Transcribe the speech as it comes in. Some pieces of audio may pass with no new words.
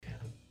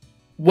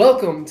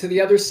Welcome to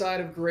the Other Side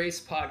of Grace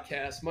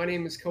podcast. My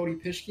name is Cody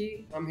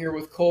Pischke. I'm here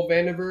with Cole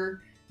Vandiver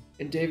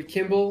and David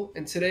Kimball,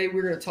 and today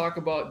we're going to talk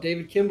about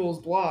David Kimball's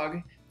blog,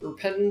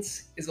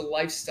 Repentance is a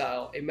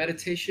Lifestyle, a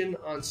meditation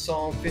on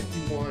Psalm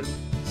 51,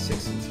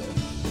 6 and 7.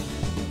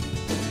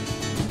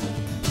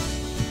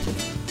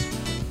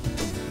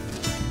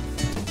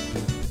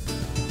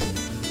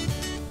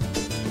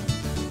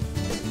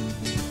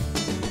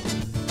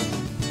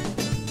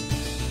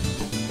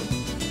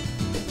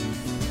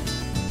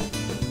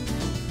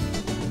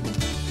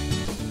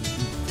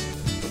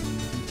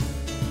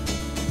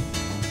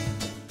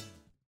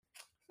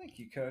 Thank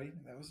you, Cody.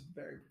 That was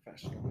very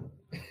professional.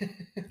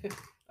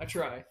 I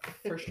try.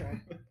 First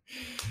try.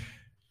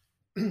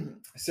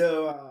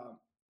 So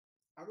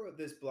I wrote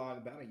this blog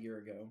about a year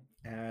ago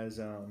as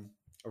a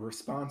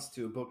response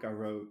to a book I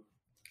wrote.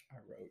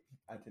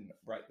 I didn't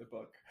write the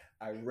book.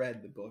 I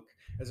read the book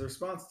as a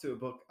response to a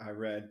book I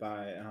read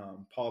by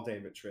Paul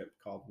David Tripp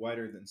called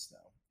Whiter Than Snow.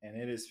 And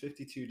it is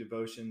 52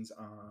 devotions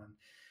on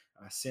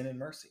sin and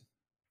mercy.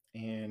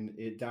 And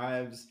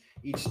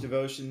each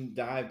devotion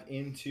dived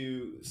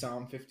into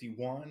Psalm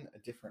 51, a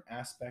different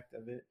aspect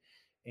of it.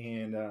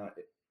 And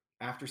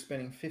after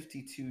spending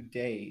 52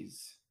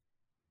 days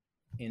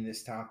in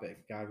this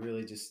topic, God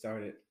really just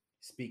started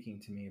speaking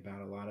to me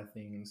about a lot of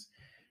things.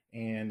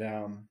 And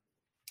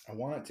I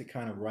wanted to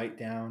kind of write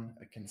down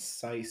a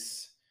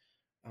concise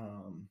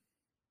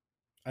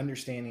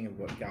understanding of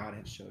what God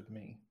had showed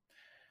me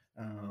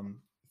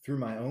through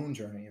my own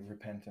journey of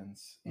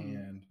repentance.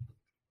 And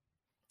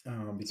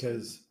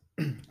because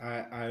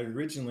I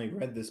originally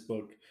read this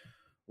book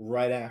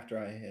right after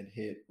I had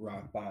hit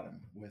rock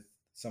bottom with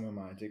some of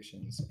my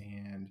addictions,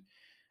 and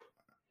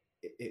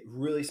it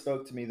really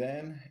spoke to me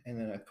then. And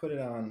then I put it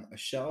on a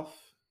shelf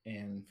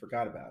and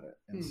forgot about it.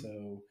 And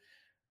so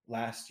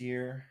last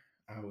year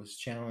I was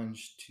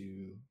challenged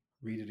to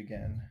read it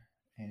again,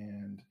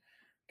 and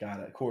God,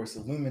 of course,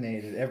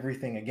 illuminated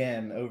everything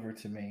again over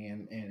to me.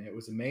 And it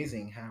was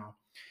amazing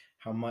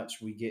how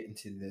much we get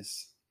into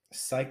this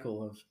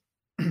cycle of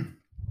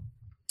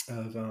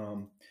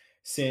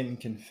sin,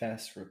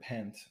 confess,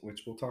 repent,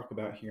 which we'll talk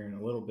about here in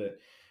a little bit.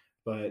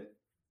 But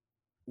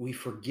we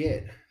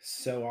forget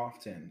so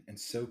often and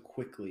so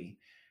quickly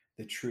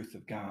the truth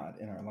of God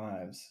in our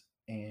lives,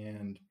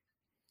 and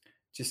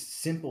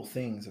just simple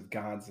things of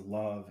God's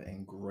love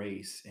and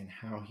grace and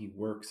how he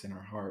works in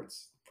our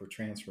hearts for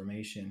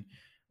transformation.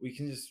 We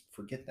can just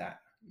forget that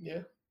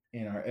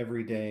in our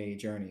everyday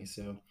journey.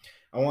 So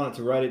I wanted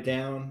to write it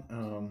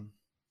down,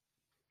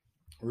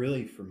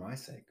 really for my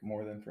sake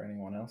more than for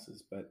anyone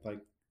else's. But like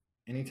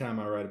anytime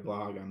I write a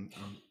blog, I'm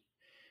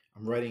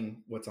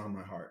writing what's on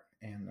my heart,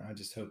 and I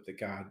just hope that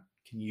God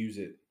can use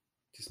it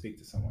to speak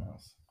to someone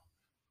else.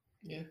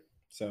 Yeah.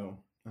 So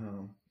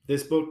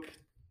this book,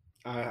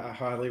 I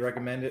highly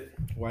recommend it.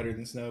 Whiter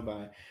Than Snow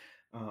by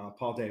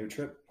Paul David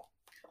Tripp.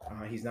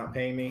 He's not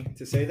paying me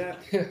to say that,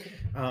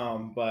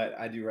 but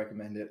I do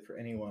recommend it for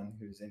anyone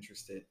who's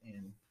interested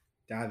in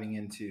diving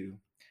into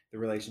the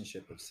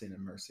relationship of sin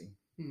and mercy.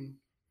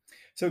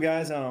 So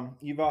guys,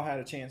 you've all had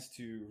a chance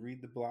to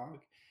read the blog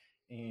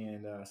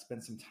and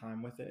spend some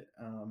time with it.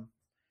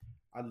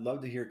 I'd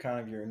love to hear kind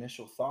of your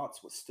initial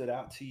thoughts, what stood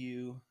out to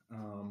you,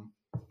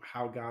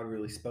 how God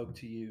really spoke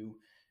to you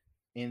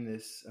in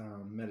this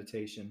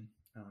meditation.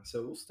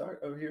 So we'll start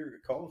over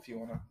here. Cole, if you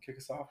want to kick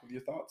us off with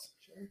your thoughts.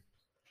 Sure.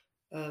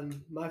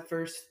 My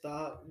first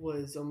thought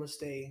was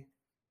almost a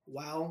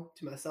wow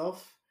to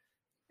myself.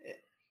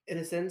 In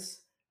a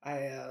sense,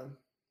 I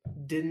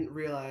didn't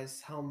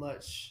realize how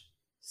much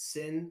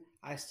sin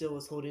I still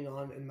was holding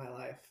on in my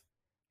life.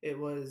 It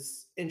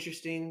was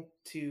interesting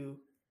to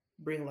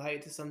bring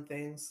light to some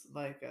things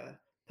like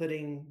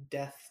putting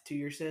death to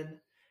your sin,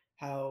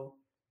 how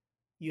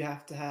you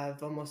have to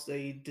have almost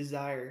a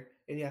desire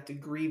and you have to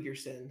grieve your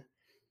sin.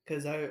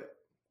 Because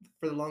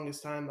for the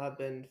longest time, I've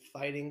been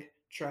fighting,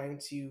 trying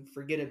to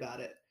forget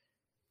about it.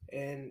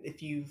 And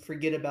if you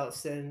forget about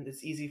sin,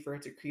 it's easy for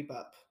it to creep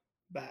up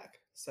back.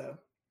 So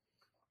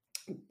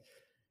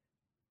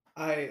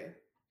I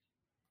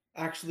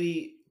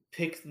actually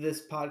picked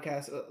this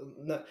podcast.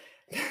 No,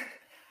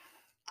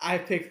 I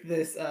picked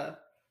this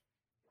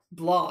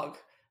blog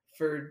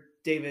for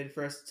David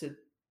for us to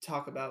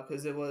talk about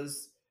because it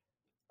was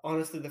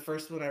honestly the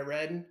first one I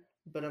read.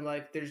 But I'm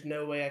like, there's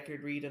no way I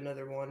could read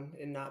another one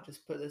and not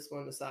just put this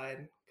one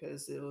aside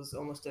because it was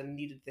almost a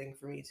needed thing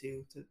for me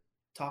to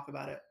talk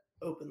about it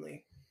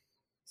openly.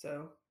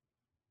 So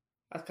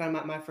that's kind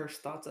of my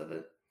first thoughts of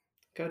it.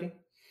 Cody?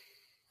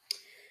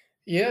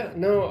 Yeah,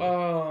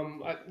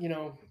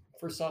 no,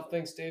 first off,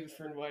 thanks, David,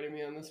 for inviting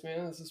me on this,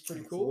 man. This is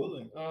pretty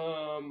Absolutely.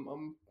 cool.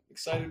 I'm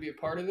excited to be a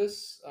part of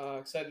this.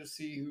 Excited to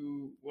see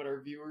what our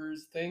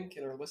viewers think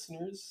and our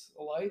listeners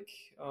alike.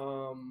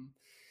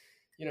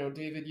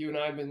 David, you and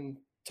I have been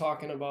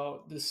talking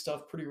about this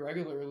stuff pretty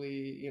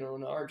regularly, in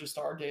our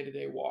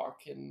day-to-day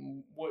walk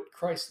and what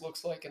Christ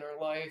looks like in our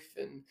life.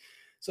 And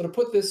so to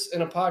put this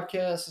in a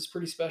podcast is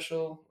pretty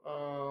special.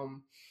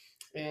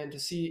 And to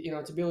see,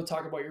 to be able to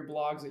talk about your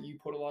blogs that you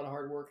put a lot of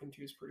hard work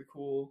into is pretty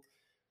cool.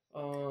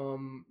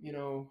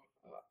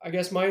 I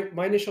guess my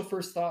initial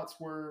first thoughts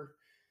were,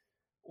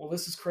 well,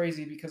 this is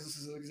crazy because this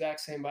is the exact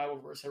same Bible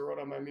verse I wrote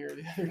on my mirror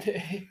the other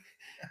day.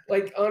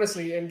 Like,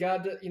 honestly, and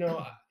God,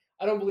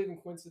 I don't believe in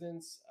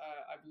coincidence.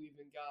 I believe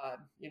in God,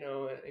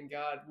 and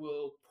God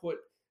will put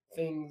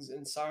things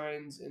and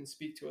signs and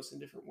speak to us in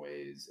different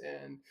ways.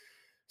 And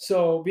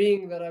so,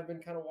 being that I've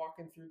been kind of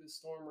walking through this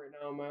storm right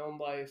now in my own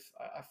life,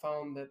 I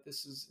found that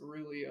this is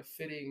really a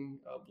fitting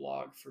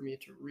blog for me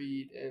to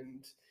read.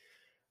 And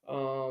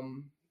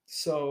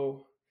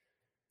so,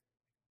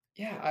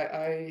 yeah,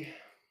 I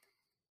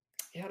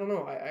don't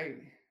know.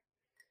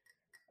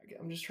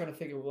 I'm just trying to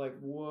think of like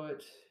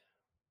what.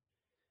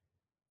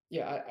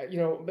 Yeah,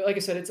 but like I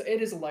said,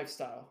 it is a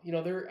lifestyle.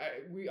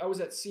 I was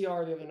at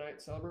CR the other night,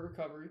 Celebrate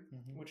Recovery,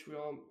 which we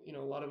all, a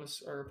lot of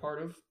us are a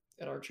part of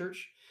at our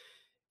church,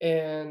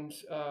 and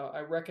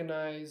I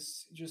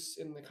recognized just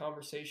in the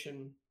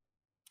conversation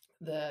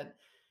that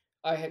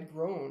I had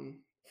grown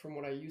from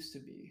what I used to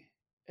be,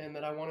 and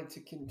that I wanted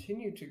to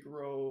continue to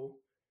grow,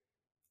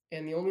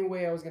 and the only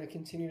way I was going to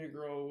continue to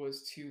grow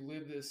was to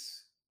live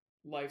this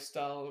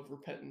lifestyle of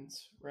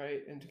repentance, right?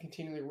 And to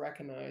continually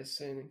recognize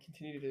sin and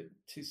continue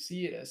to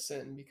see it as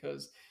sin,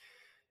 because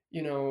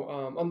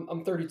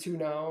I'm 32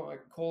 now.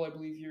 Cole, I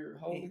believe you're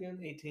how old again?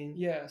 18.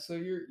 Yeah, so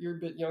you're a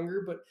bit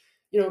younger, but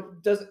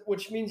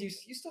which means you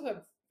still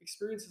have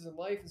experiences in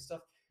life and stuff.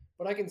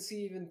 But I can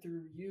see even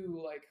through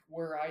you, like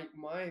where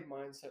my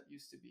mindset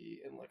used to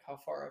be, and like how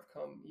far I've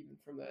come even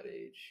from that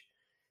age,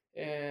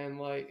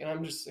 and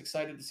I'm just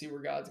excited to see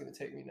where God's going to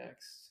take me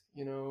next,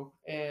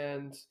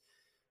 and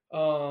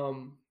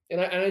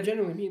I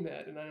genuinely mean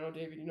that. And I know,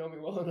 David, you know me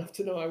well enough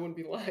to know I wouldn't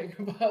be lying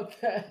about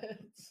that.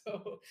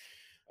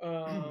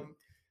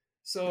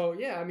 So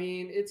yeah, I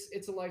mean,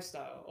 it's a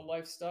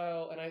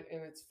lifestyle, and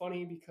it's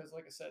funny because,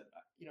 like I said,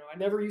 I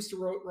never used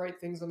to write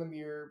things on the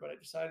mirror, but I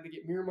decided to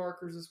get mirror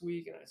markers this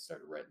week, and I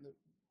started writing the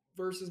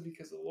verses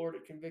because the Lord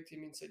had convicted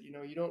me and said, you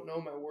don't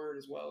know my word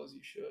as well as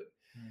you should,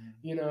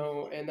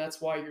 and that's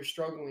why you're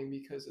struggling,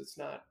 because it's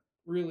not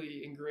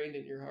really ingrained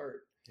in your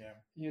heart. Yeah.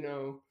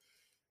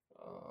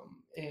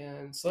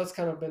 And so that's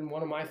kind of been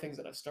one of my things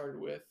that I've started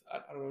with. I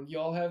don't know. Do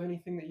y'all have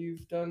anything that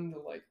you've done to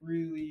like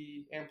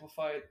really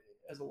amplify it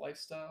as a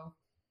lifestyle?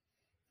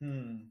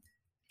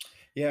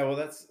 Yeah, well,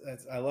 that's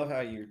I love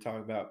how you're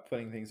talking about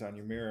putting things on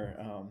your mirror.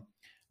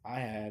 I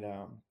had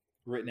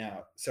written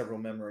out several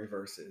memory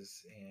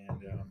verses,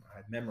 and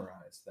I'd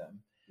memorized them,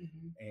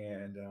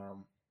 and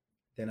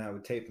then I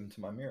would tape them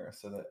to my mirror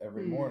so that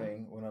every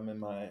morning when I'm in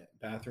my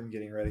bathroom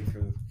getting ready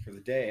for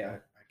the day, I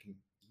can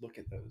look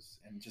at those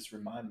and just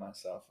remind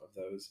myself of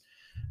those.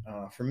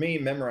 For me,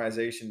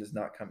 memorization does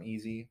not come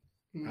easy.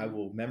 I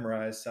will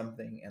memorize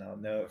something and I'll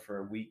know it for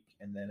a week,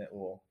 and then it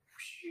will,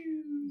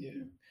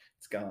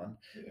 it's gone.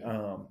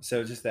 Yeah.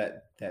 So just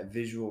that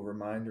visual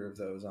reminder of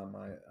those on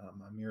my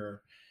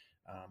mirror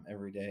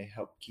every day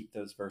help keep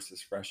those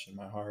verses fresh in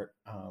my heart.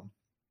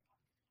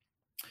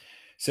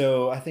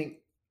 So I think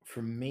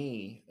for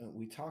me,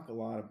 we talk a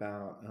lot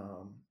about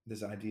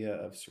this idea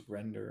of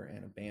surrender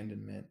and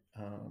abandonment.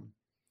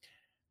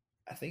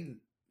 I think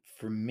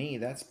for me,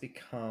 that's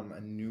become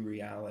a new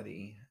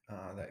reality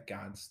that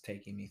God's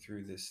taking me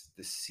through this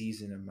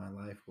season of my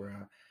life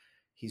where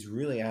He's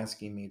really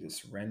asking me to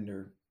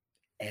surrender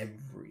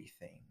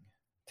everything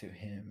to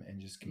Him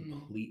and just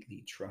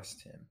completely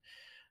trust Him.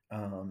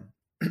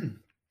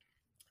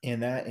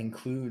 And that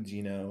includes,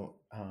 the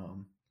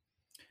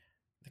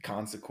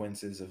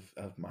consequences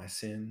of my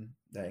sin.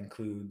 That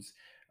includes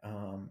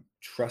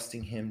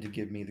trusting Him to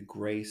give me the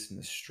grace and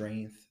the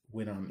strength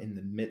when I'm in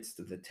the midst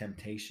of the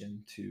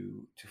temptation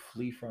to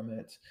flee from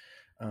it.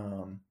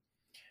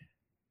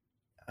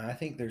 I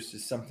think there's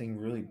just something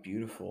really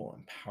beautiful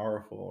and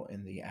powerful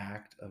in the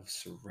act of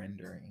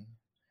surrendering,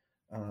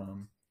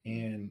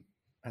 and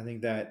I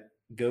think that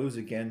goes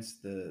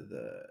against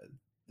the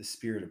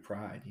spirit of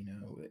pride.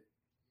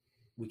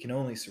 We can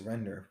only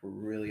surrender if we're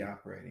really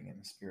operating in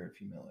the spirit of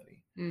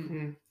humility.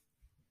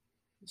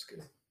 That's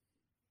good.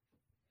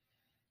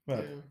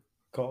 Well,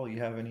 Cole, you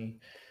have any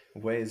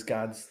ways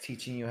God's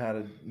teaching you how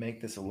to make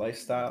this a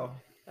lifestyle?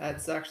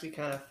 That's actually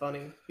kind of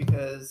funny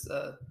because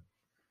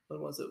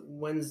when was it?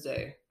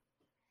 Wednesday.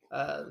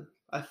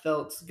 I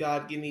felt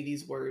God give me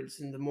these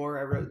words, and the more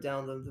I wrote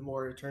down them, the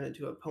more it turned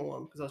into a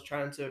poem, because I was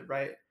trying to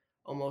write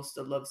almost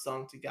a love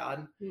song to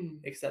God,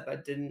 except I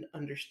didn't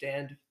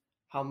understand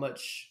how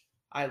much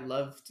I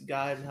loved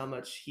God and how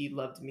much He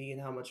loved me and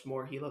how much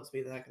more He loves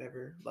me than I could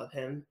ever love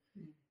Him.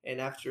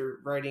 And after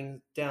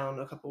writing down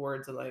a couple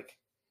words, I'm like,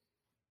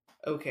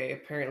 okay,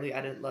 apparently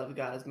I didn't love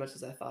God as much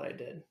as I thought I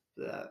did.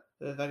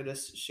 If I could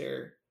just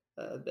share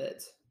a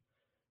bit.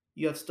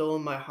 You have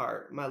stolen my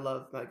heart, my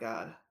love, my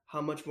God. How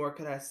much more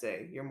could I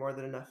say? You're more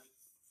than enough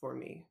for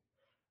me.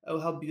 Oh,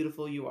 how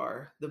beautiful you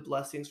are, the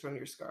blessings from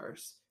your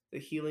scars, the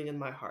healing in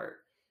my heart.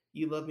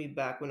 You loved me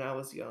back when I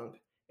was young,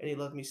 and you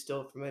love me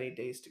still for many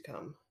days to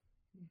come.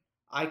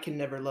 I can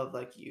never love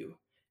like you.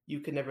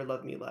 You can never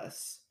love me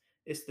less.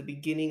 It's the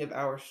beginning of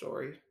our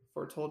story,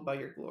 foretold by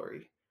your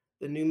glory.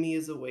 The new me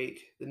is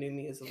awake, the new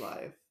me is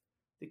alive.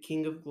 The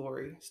King of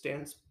glory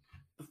stands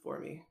before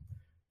me.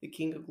 The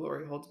King of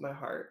Glory holds my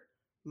heart.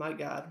 My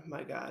God,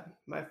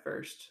 my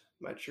first,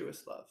 my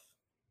truest love.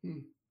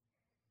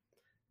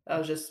 That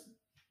was just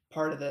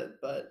part of it,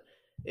 but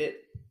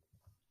it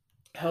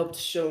helped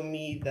show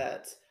me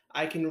that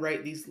I can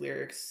write these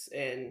lyrics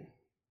and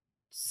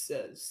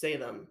say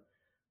them,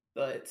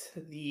 but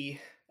the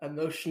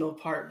emotional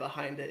part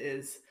behind it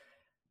is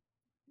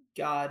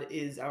God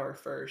is our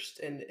first,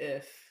 and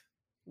if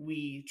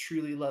we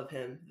truly love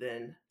him,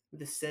 then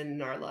the sin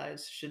in our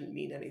lives shouldn't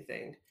mean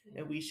anything,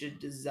 and we should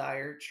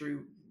desire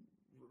true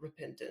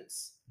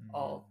repentance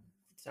all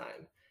the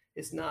time.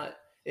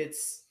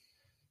 It's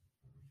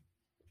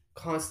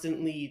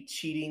constantly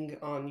cheating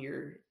on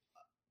your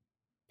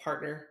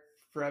partner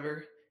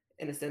forever.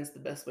 In a sense, the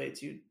best way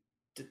to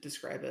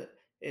describe it.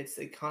 It's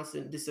a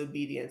constant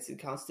disobedience and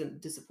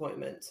constant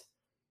disappointment,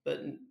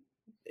 but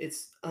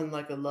it's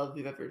unlike a love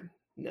we've ever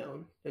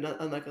known, and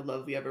unlike a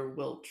love we ever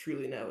will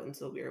truly know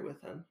until we are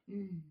with him.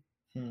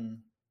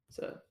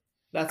 So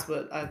that's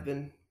what I've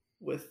been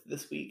with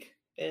this week,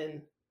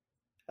 and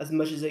as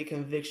much as a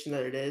conviction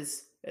that it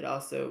is, it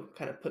also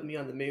kind of put me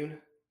on the moon.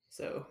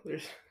 So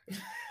there's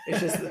it's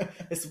just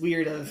it's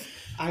weird of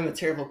I'm a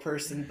terrible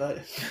person, but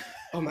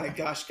oh my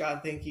gosh,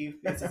 God, thank you.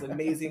 This is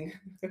amazing.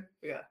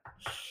 Yeah.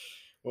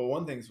 Well,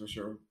 one thing's for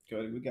sure,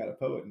 Cody, we got a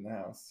poet in the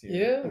house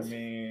here. Yeah. I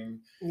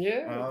mean,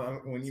 yeah.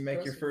 When you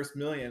make your first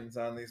millions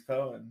on these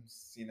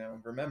poems,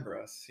 remember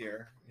us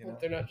here. I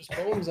hope they're not just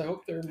poems. I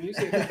hope they're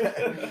music.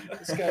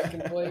 This guy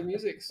can play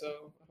music,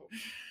 so I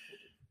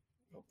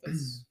hope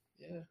that's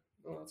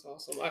Oh, that's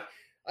awesome.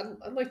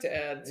 I'd like to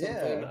add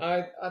something.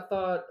 Yeah. I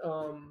thought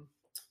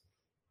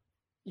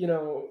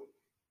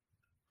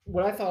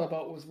what I thought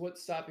about was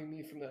what's stopping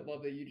me from that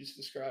love that you just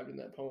described in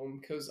that poem.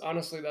 Because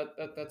honestly,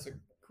 that's a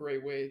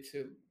great way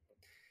to,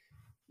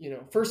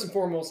 first and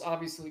foremost,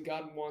 obviously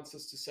God wants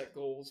us to set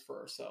goals for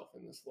ourselves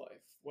in this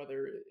life,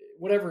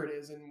 whatever it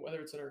is, and whether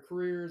it's in our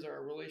careers or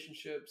our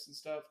relationships and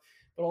stuff.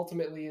 But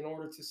ultimately, in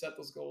order to set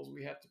those goals,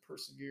 we have to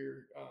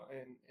persevere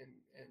and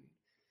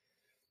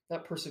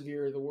not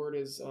persevere. The word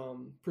is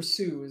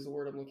pursue is the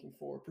word I'm looking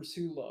for.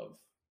 Pursue love,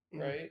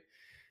 right?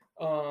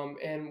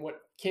 And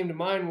what came to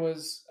mind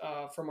was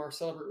from our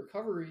Celebrate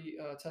Recovery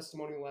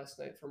testimony last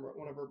night from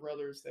one of our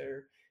brothers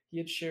there. He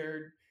had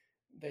shared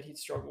that he'd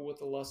struggled with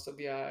the lust of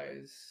the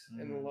eyes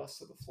and the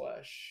lust of the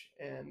flesh.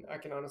 And I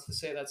can honestly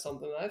say that's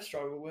something that I've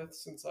struggled with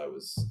since I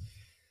was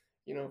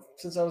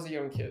a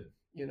young kid,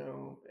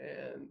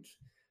 and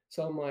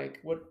so I'm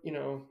like,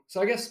 so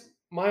I guess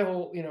my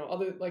whole,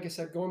 like I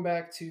said, going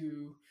back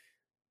to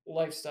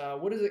lifestyle,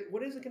 what is it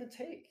going to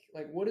take?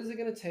 Like, what is it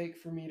going to take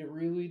for me to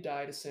really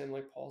die to sin?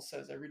 Like Paul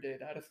says, every day,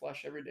 die to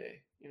flesh every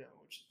day,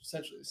 which is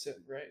essentially sin,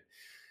 right?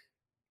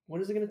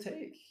 What is it going to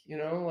take?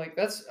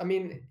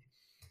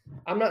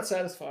 I'm not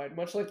satisfied,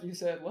 much like you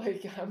said,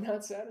 like, I'm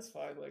not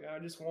satisfied. Like, I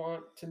just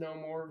want to know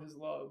more of his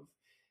love.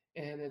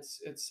 And and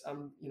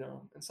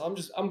so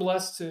I'm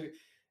blessed to,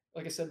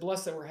 like I said,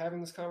 blessed that we're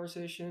having this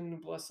conversation,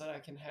 blessed that I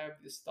can have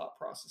this thought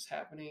process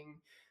happening,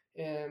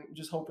 and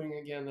just hoping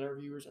again that our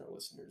viewers and our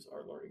listeners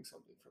are learning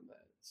something from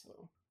that.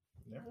 So,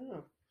 yeah,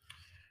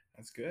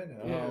 that's good.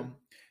 Yeah.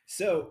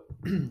 So,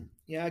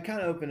 I kind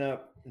of open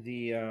up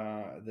the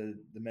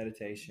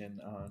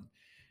meditation on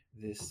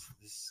this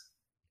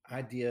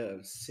idea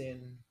of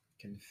sin,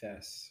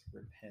 confess,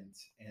 repent,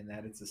 and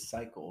that it's a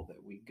cycle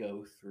that we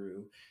go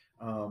through.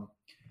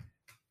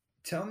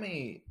 Tell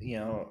me,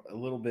 a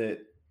little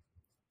bit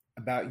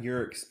about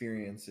your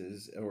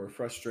experiences or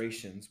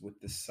frustrations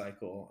with this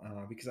cycle,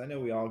 because I know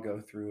we all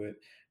go through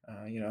it.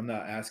 I'm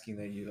not asking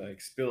that you like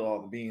spill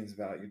all the beans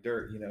about your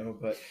dirt,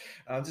 but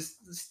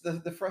just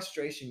the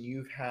frustration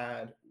you've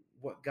had,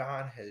 what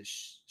God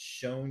has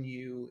shown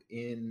you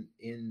in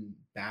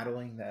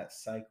battling that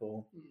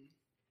cycle,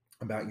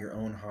 about your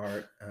own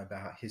heart,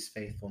 about his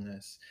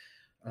faithfulness.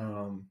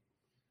 Why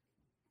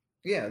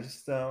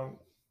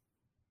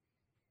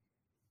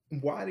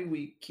do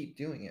we keep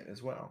doing it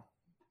as well?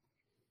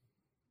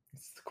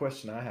 It's the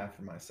question I have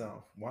for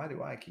myself. Why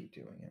do I keep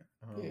doing it?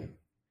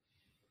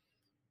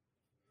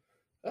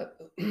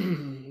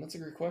 That's a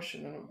great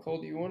question. I don't,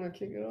 Cole, do you want to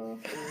kick it off?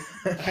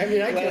 Or? I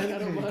mean, I can. I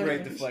don't mind.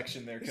 Great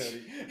deflection there,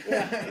 Cody.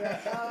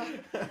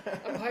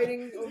 I'm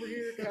hiding over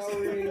here,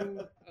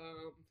 cowering.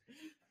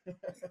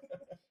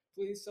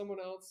 Please, someone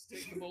else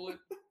take the bullet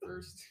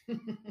first.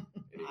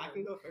 I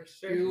can go first.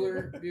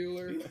 Sure.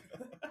 Bueller.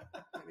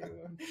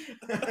 Anyone?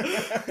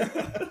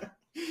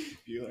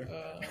 Bueller.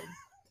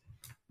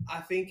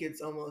 I think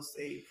it's almost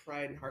a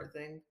pride and heart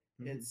thing.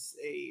 Mm-hmm. It's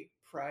a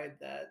pride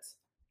that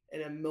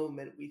in a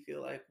moment we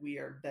feel like we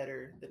are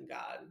better than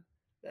God,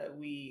 that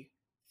we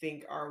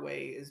think our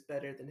way is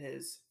better than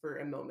his for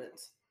a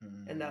moment.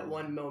 Mm-hmm. And that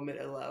one moment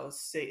allows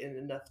Satan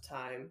enough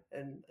time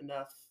and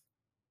enough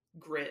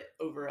grit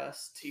over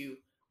us to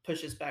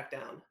push us back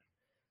down.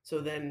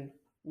 So then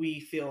we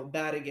feel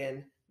bad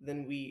again.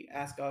 Then we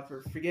ask God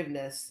for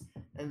forgiveness,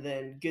 and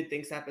then good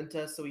things happen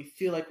to us. So we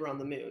feel like we're on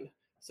the moon.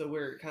 So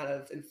we're kind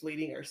of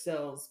inflating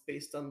ourselves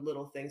based on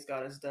little things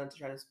God has done to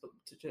try to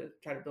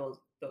build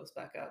us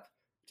back up.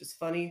 which is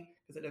funny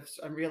because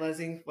I'm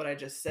realizing what I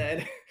just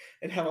said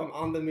and how I'm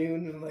on the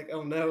moon. And I'm like,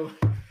 oh no,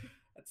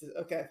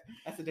 okay.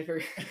 That's a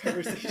different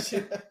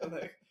conversation. I'm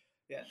like,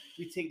 yeah,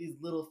 we take these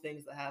little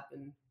things that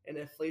happen and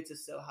it inflates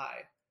us so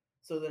high.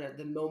 So then at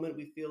the moment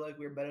we feel like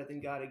we're better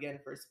than God again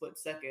for a split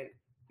second,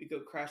 we go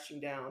crashing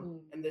down.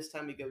 And this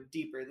time we go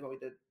deeper than what we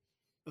did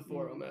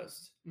before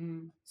almost.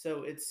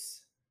 So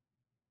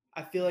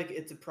I feel like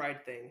it's a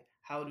pride thing.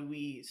 How do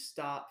we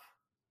stop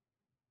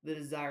the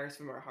desires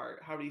from our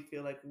heart? How do you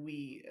feel like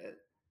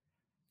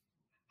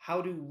how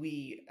do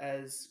we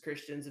as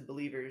Christians and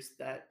believers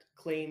that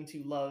claim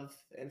to love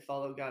and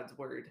follow God's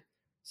word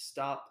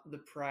stop the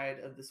pride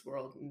of this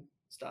world and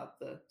stop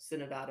the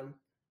sin of Adam?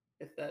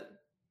 If that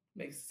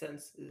makes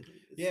sense.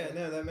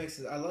 No, that makes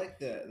sense. I like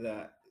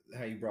that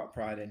how you brought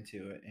pride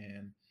into it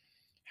and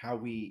how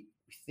we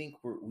think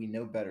we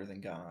know better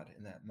than God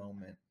in that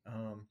moment.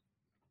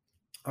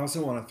 I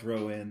also want to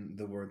throw in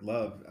the word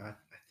love. I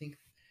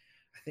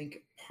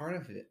think part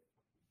of it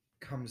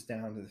comes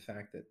down to the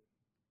fact that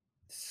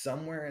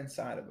somewhere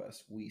inside of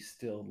us we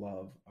still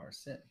love our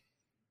sin.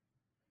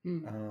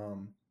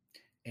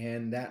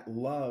 And that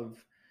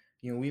love,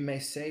 we may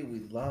say we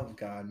love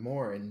God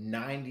more, and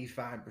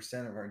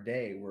 95% of our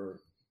day we're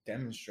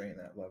demonstrating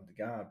that love to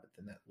God, but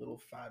then that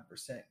little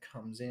 5%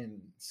 comes in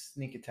and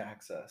sneak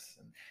attacks us.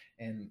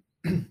 And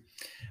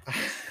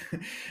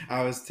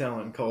I was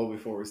telling Cole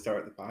before we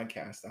start the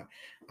podcast,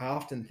 I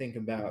often think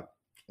about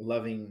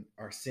loving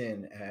our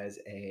sin as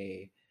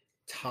a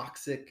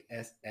toxic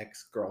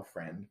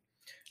ex-girlfriend.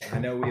 I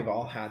know we've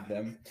all had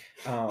them,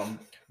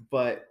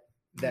 but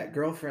that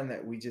girlfriend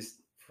that we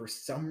just, for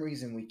some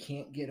reason, we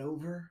can't get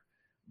over,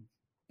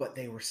 but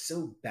they were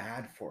so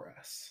bad for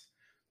us.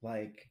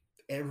 Like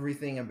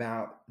everything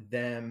about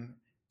them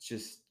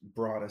just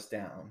brought us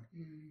down.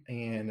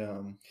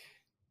 And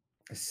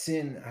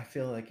sin, I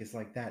feel like, is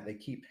like that. That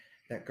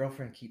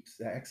ex-girlfriend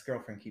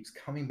keeps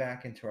coming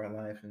back into our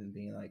life and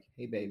being like,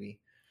 hey baby,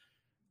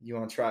 you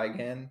want to try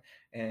again?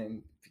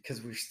 And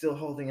because we're still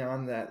holding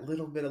on that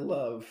little bit of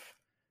love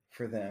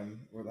for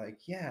them, we're like,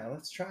 yeah,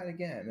 let's try it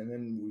again. And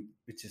then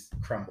it just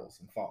crumbles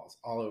and falls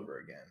all over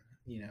again,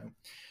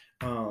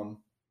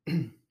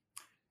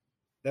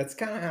 That's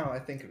kind of how I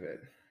think of it,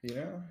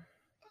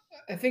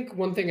 I think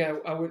one thing I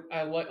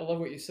love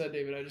what you said,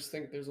 David. I just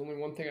think there's only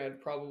one thing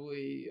I'd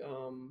probably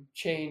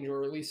change,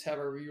 or at least have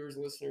our viewers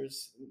and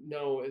listeners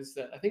know, is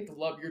that I think the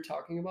love you're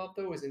talking about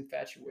though is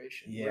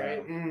infatuation,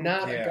 right?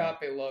 Not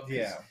agape love.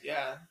 Yeah.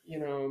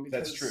 Because,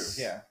 that's true.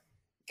 Yeah.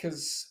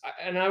 Because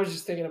I was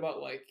just thinking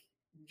about, like,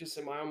 just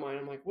in my own mind,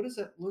 I'm like, what does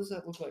that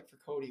look like for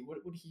Cody?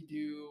 What would he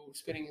do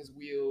spinning his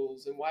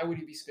wheels, and why would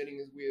he be spinning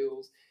his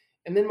wheels?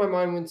 And then my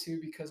mind went to,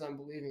 because I'm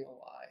believing a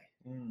lie.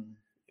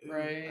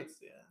 Right.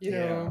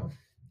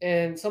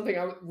 And something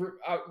I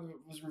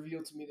was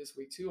revealed to me this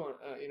week too, on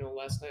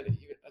last night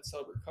at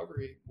Cell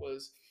Recovery,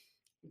 was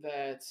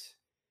that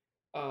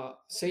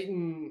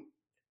Satan,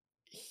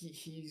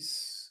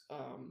 he's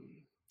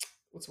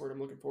what's the word I'm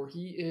looking for?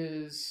 He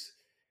is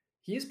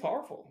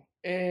powerful,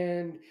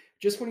 and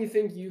just when you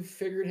think you've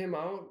figured him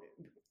out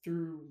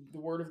through the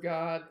Word of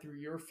God, through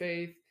your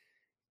faith,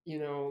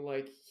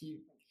 like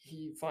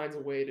he finds a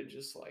way to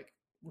just like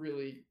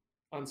really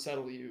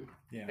unsettle you.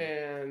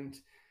 And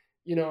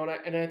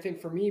and I think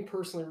for me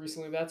personally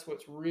recently, that's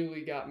what's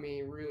really got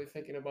me really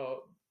thinking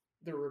about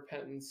the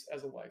repentance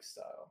as a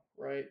lifestyle,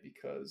 right?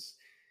 Because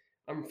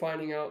I'm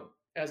finding out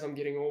as I'm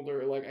getting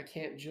older, like I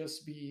can't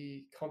just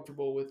be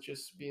comfortable with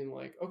just being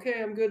like,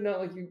 okay, I'm good now.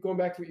 Like, you going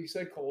back to what you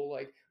said, Cole,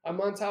 like I'm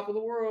on top of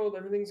the world,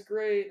 everything's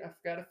great,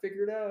 I've got to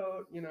figure it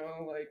out,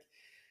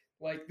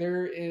 like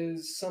there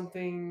is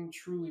something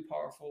truly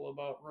powerful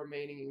about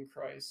remaining in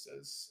Christ,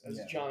 as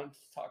John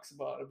talks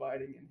about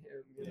abiding in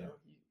him,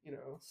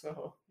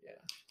 so yeah.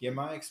 Yeah,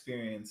 my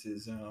experience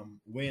is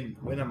when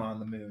I'm on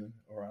the moon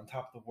or on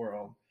top of the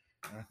world,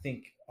 and I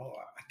think, oh,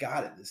 I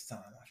got it this time,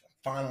 I'm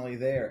finally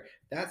there.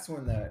 That's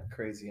when that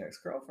crazy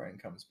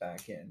ex-girlfriend comes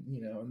back in,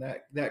 and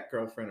that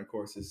girlfriend, of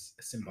course, is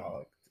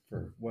symbolic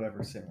for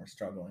whatever sin we're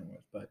struggling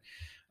with. But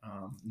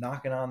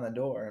knocking on the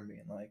door and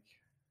being like,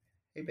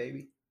 hey,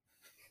 baby.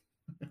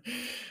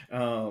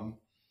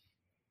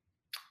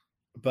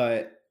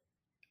 But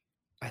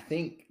I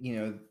think,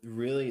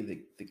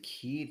 really the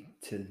key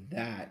to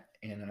that,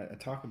 and I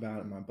talk about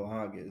it in my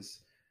blog,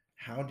 is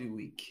how do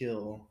we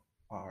kill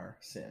our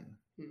sin?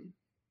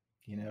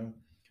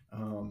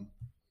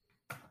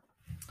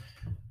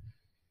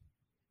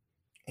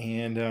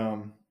 And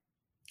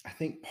I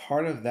think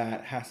part of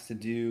that has to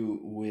do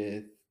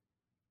with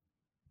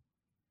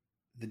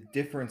the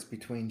difference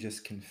between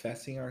just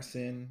confessing our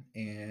sin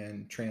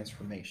and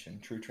transformation,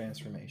 true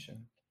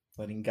transformation,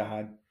 letting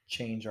God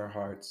change our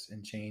hearts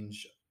and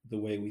change the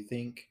way we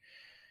think,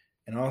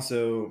 and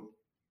also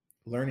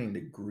learning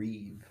to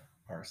grieve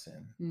our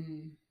sin.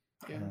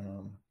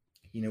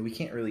 We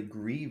can't really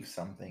grieve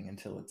something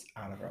until it's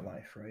out of our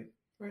life, right?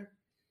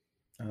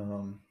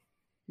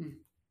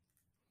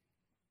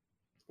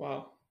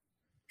 Wow.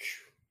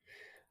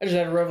 I just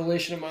had a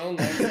revelation in my own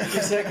life for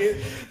a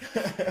second.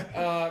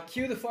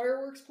 Cue the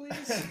fireworks,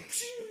 please.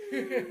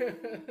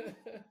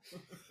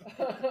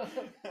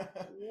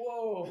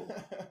 Whoa.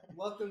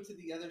 Welcome to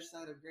the other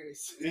side of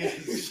grace.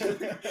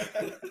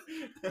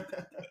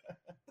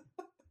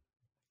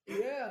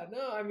 Yeah,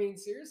 no, I mean,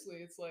 seriously,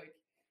 it's like,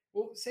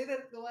 well, say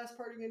that the last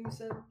part again you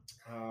said.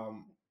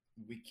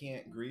 We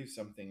can't grieve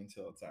something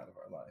until it's out of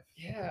our life.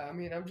 Yeah, I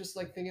mean, I'm just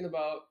like thinking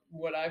about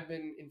what I've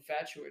been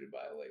infatuated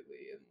by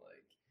lately, and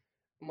like,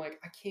 I'm like,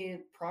 I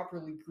can't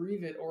properly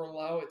grieve it or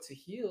allow it to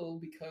heal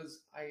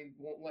because I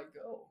won't let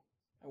go.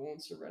 I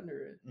won't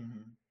surrender it.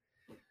 Mm-hmm.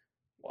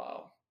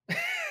 Wow.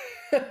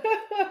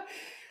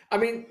 I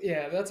mean,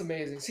 yeah, that's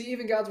amazing. See,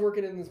 even God's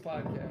working in this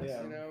podcast,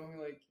 Yeah. you know,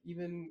 like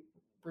even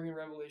bringing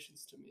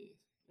revelations to me,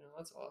 you know,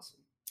 that's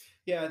awesome.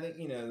 Yeah, I think,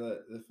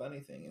 the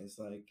funny thing is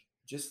like,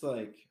 just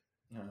like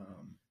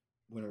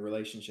when a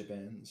relationship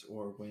ends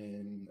or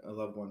when a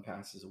loved one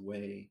passes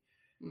away,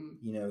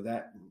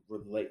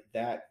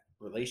 that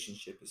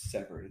relationship is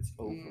severed. It's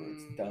over.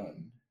 It's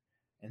done.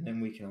 And then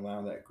we can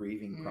allow that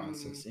grieving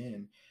process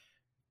in.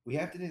 We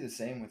have to do the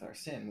same with our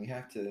sin. We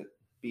have to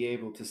be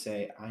able to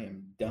say, I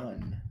am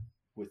done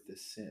with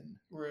this sin.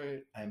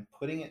 Right. I'm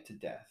putting it to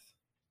death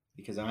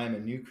because I am a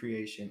new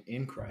creation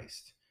in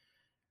Christ.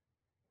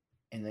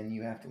 And then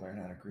you have to learn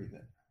how to grieve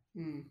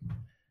it.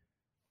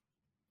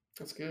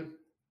 That's good.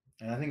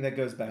 And I think that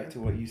goes back to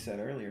what you said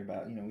earlier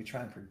about, we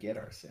try and forget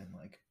our sin.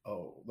 Like,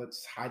 oh,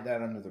 let's hide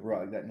that under the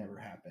rug. That never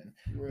happened.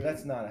 Right.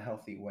 That's not a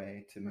healthy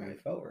way to move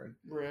forward.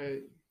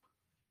 Right.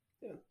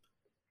 Yeah.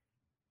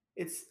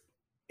 It's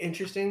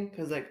interesting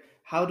because, like,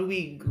 how do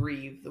we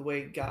grieve the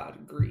way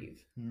God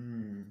grieved?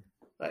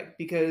 Like,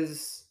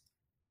 because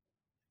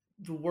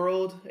the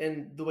world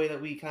and the way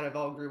that we kind of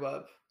all grew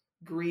up,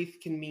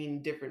 grief can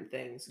mean different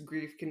things.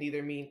 Grief can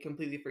either mean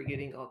completely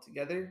forgetting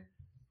altogether,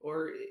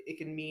 or it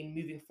can mean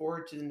moving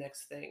forward to the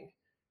next thing.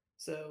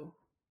 So,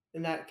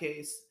 in that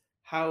case,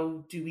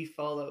 how do we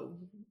follow?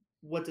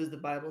 What does the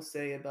Bible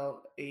say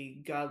about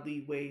a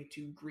godly way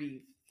to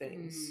grieve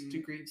things, to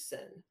grieve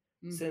sin?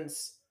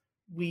 Since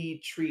we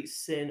treat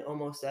sin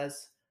almost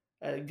as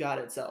God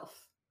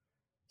itself.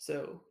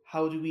 So,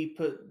 how do we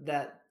put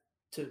that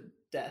to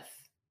death?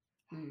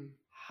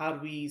 How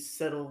do we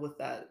settle with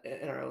that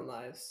in our own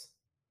lives?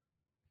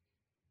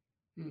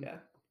 Yeah.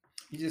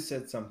 You just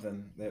said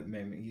something that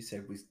made me. You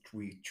said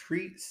we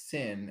treat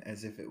sin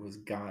as if it was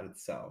God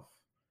itself.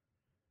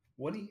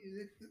 What do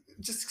you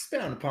just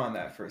expound upon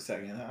that for a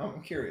second?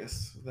 I'm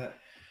curious that.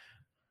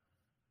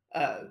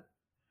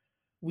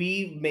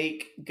 We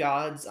make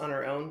gods on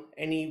our own.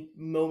 Any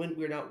moment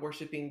we're not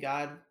worshiping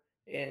God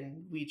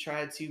and we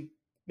try to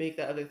make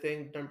that other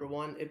thing number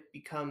one, it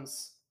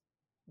becomes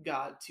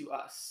God to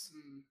us.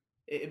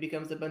 It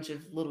becomes a bunch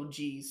of little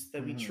G's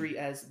that we treat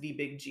as the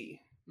big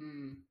G.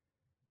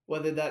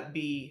 Whether that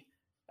be,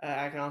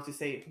 I can honestly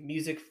say,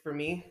 music for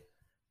me,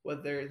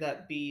 whether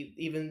that be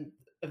even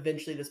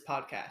eventually this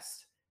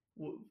podcast.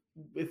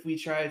 If we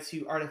try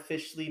to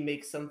artificially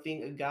make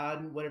something a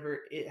god whenever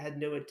it had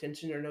no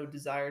intention or no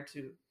desire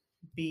to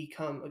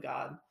become a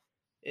god,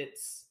 it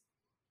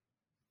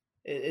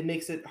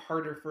makes it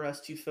harder for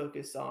us to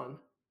focus on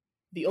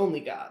the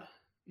only God.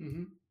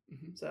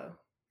 So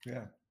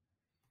yeah,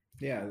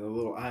 the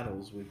little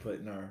idols we put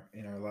in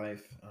our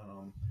life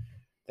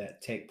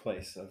that take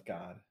place of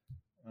God.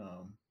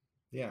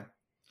 Yeah,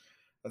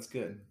 that's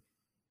good.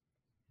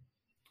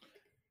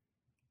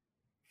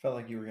 Felt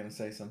like you were going to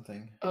say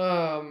something.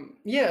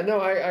 Yeah, no,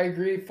 I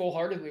agree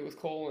full-heartedly with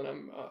Cole, and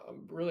I'm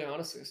really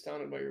honestly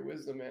astounded by your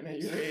wisdom, man, at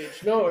your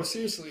age. No,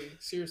 seriously.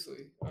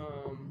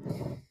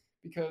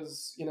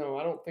 Because, I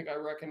don't think I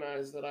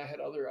recognized that I had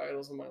other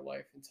idols in my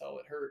life until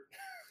it hurt.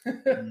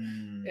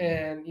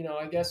 And,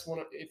 I guess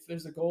if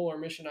there's a goal or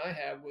mission I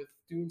have with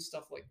doing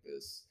stuff like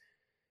this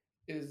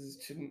is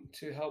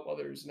to help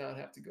others not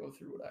have to go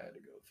through what I had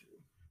to go through,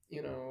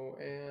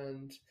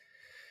 and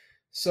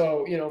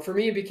so, for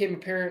me, it became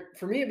apparent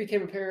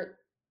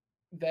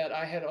that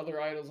I had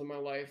other idols in my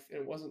life, and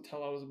it wasn't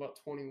until I was about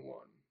 21.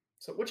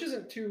 So, which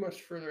isn't too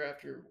much further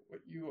after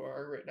what you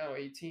are right now,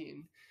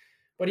 18.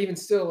 But even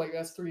still, like,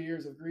 that's 3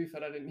 years of grief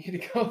that I didn't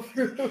need to go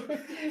through.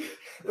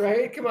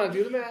 Right? Come on,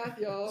 do the math,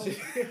 y'all.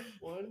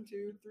 1,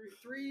 2,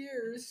 3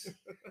 years,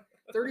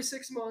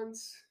 36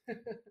 months.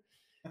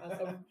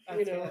 Of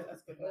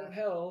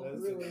hell,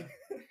 That's really.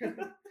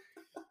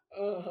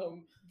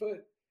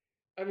 But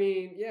I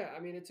mean,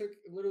 it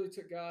literally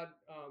took God.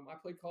 I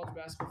played college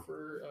basketball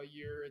for a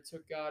year. It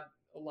took God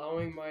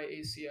allowing my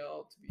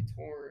ACL to be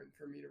torn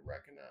for me to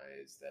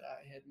recognize that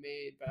I had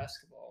made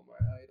basketball my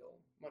idol,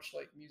 much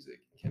like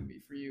music can be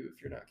for you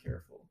if you're not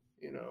careful,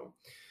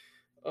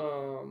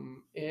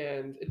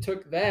 and it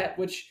took that,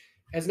 which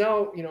has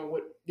now,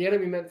 what the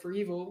enemy meant for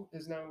evil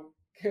is now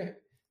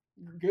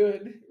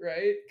good,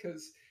 right?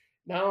 Because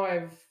now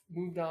I've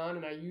moved on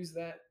and I use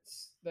that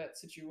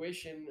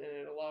situation, and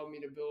it allowed me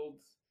to build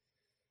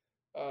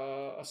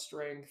a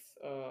strength,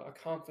 a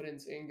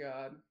confidence in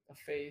God, a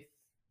faith,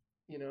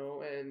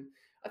 and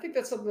I think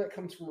that's something that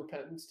comes from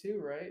repentance too,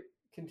 right?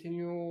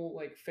 continual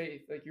like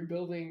faith. Like you're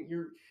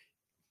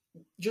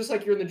just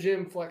like you're in the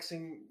gym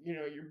flexing,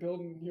 you're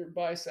building your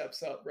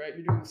biceps up, right?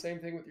 You're doing the same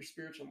thing with your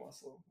spiritual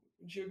muscle.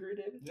 Would you agree,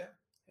 David? Yeah.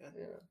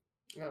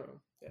 I don't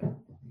know. Yeah.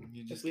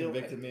 You just we don't-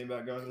 convicted me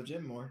about going to the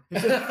gym more.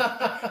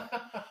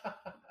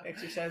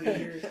 Exercising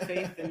your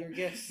faith and your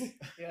gifts.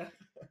 Yeah.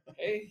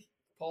 Hey,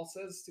 Paul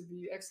says to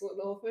be excellent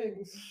in all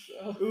things.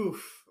 So.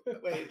 Oof.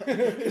 Wait.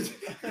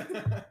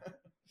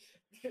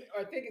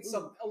 I think it's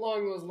something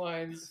along those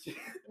lines.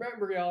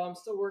 Remember, y'all, I'm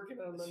still working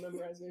on my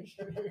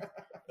memorization here.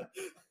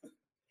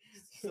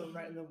 Still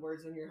writing the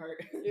words in your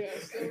heart. Yeah,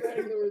 still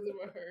writing the words in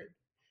my heart.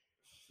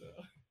 So,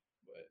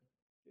 but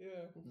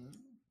yeah,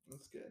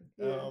 that's good.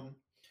 Yeah.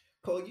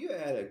 Cole, you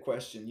had a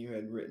question you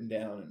had written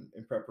down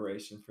in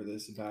preparation for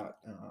this about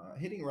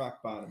hitting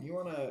rock bottom. You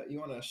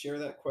wanna share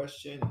that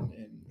question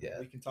and Yeah.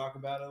 we can talk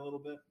about it a little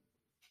bit.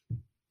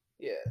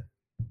 Yeah.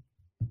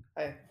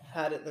 I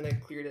had it, then I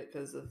cleared it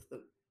because of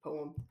the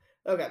poem.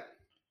 Okay.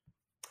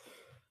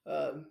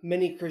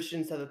 Many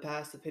Christians have a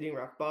past of hitting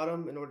rock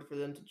bottom in order for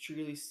them to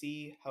truly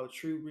see how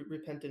true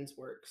repentance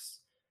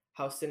works,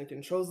 how sin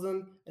controls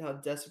them, and how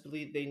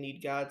desperately they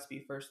need God to be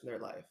first in their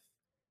life.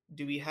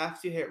 Do we have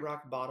to hit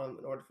rock bottom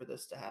in order for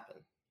this to happen?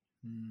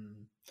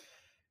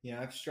 Yeah,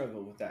 I've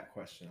struggled with that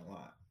question a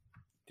lot.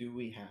 Do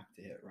we have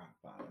to hit rock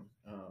bottom?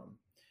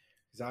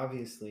 Because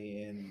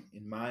obviously in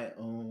my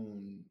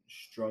own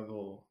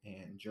struggle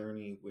and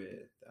journey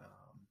with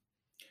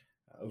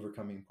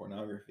overcoming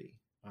pornography,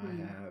 I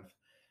have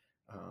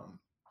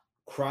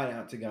cried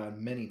out to God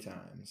many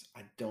times,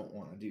 I don't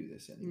want to do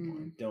this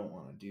anymore. I don't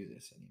want to do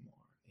this anymore.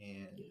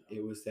 And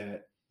it was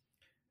that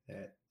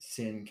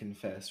sin,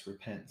 confess,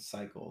 repent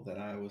cycle that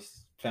I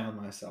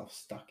found myself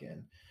stuck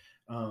in.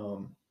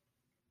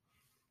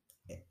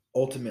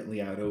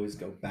 Ultimately, I would always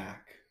go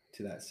back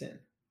to that sin.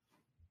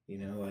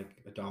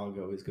 Like a dog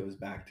always goes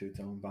back to its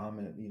own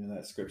vomit,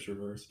 that scripture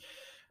verse.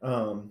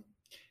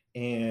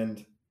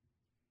 And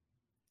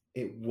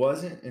it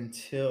wasn't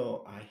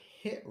until I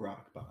hit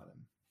rock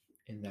bottom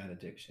in that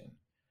addiction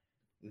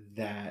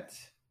that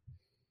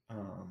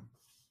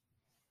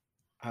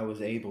I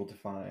was able to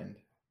find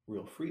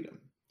real freedom.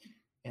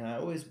 And I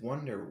always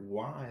wonder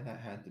why that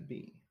had to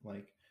be.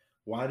 Like,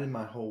 why did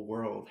my whole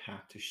world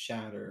have to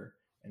shatter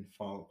and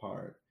fall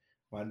apart?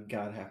 Why did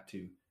God have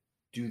to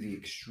do the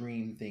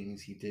extreme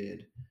things he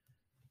did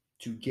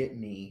to get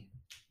me,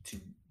 to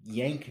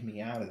yank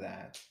me out of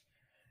that?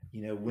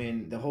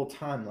 When the whole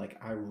time, like,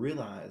 I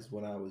realized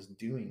what I was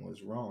doing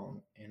was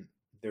wrong. And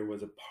there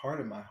was a part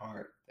of my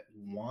heart that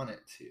wanted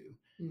to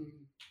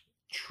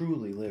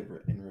truly live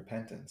in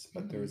repentance.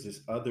 But there was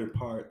this other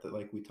part that,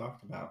 like we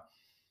talked about,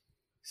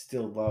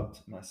 still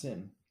loved my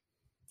sin.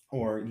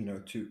 Or,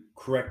 to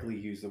correctly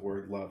use the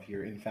word love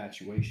here,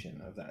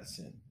 infatuation of that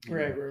sin.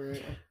 Right.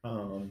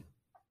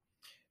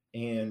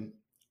 And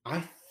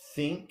I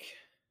think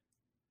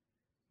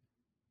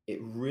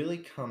it really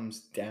comes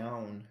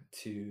down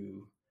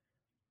to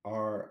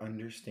our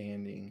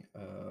understanding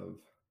of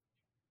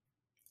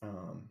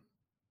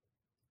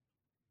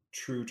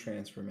true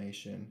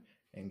transformation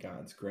and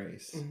God's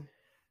grace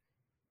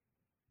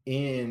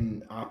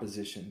in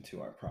opposition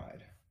to our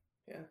pride.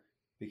 Yeah.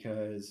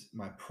 Because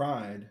my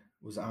pride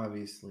was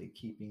obviously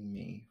keeping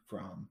me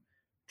from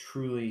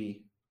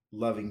truly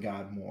loving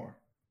God more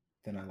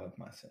than I loved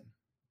my sin.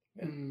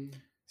 Yeah.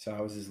 So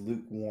I was as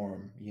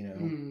lukewarm,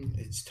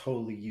 it's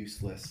totally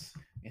useless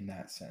in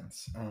that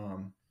sense. Yeah.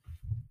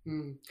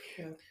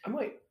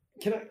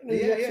 Can I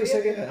interject for a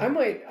second? Yeah.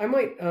 I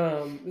might,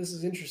 this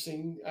is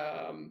interesting,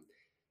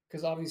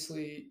 because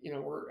obviously,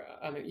 we're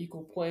on an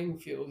equal playing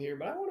field here,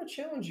 but I want to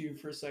challenge you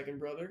for a second,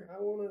 brother.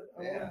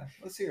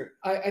 Let's hear it.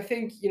 I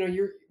think,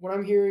 what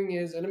I'm hearing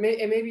is,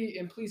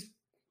 and please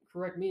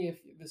correct me if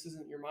this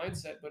isn't your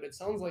mindset, but it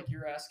sounds like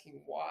you're asking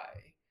why.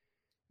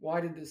 Why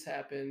did this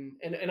happen?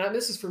 And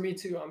this is for me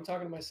too. I'm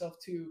talking to myself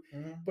too.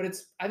 But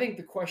I think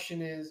the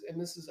question is,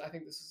 and I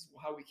think this is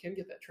how we can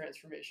get that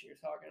transformation you're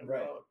talking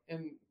about.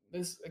 And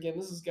this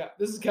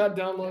is God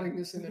downloading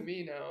this into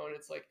me now. And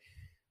it's like,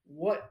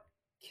 what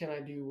can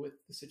I do with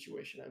the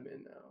situation I'm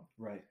in now?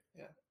 Right.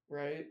 Yeah.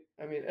 Right.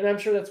 I mean, and I'm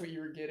sure that's what you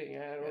were getting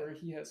at, or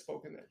he has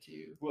spoken that to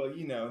you. Well,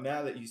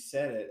 now that you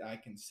said it, I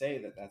can say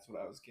that that's what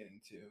I was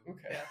getting to.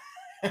 Okay. Yeah.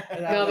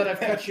 Now that I've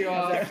cut you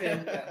off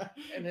and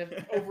have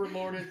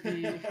overloaded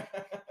the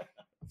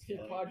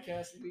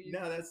podcast lead.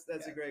 No,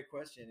 that's a great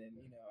question, and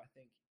I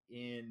think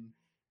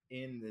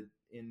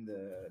in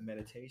the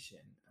meditation,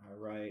 all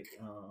right.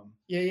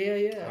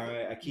 Yeah. All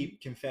right, I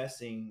keep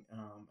confessing,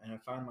 and I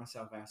find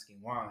myself asking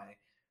why,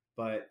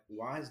 but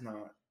why is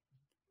not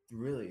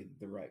really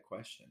the right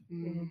question.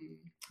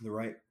 The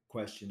right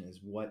question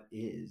is, what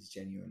is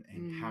genuine,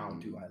 and how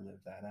do I live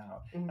that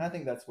out? And I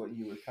think that's what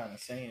you were kind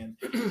of saying.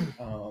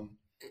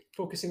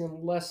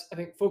 Focusing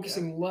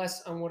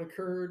less on what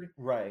occurred,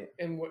 right,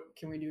 and what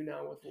can we do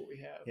now with what we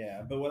have.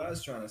 Yeah, but what I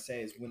was trying to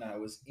say is, when I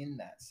was in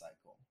that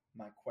cycle,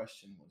 my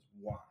question was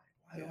why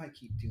do I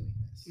keep doing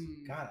this?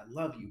 God, I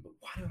love you, but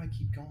why do I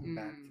keep going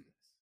back to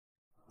this?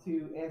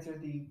 To answer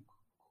the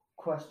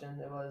question,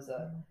 it was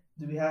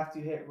do we have to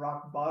hit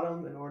rock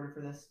bottom in order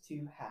for this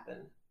to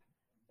happen?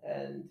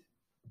 And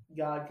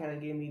God kind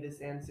of gave me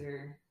this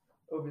answer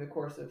over the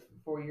course of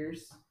 4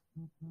 years.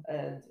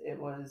 And it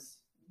was,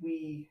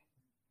 we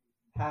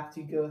have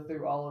to go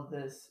through all of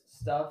this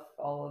stuff,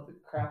 all of the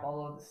crap,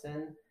 all of the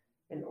sin,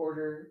 in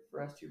order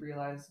for us to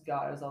realize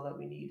God is all that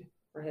we need,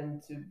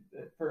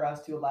 for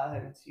us to allow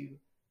Him to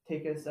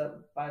take us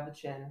up by the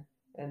chin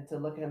and to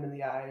look Him in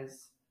the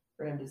eyes,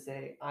 for Him to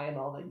say, "I am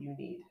all that you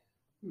need."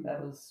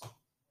 That was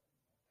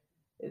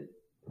it.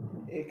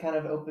 It kind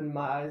of opened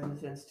my eyes in a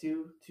sense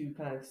too, to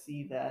kind of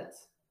see that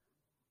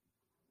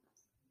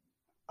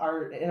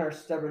in our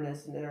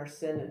stubbornness and in our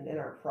sin and in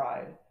our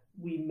pride,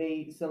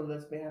 some of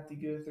us may have to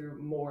go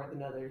through more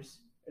than others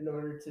in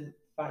order to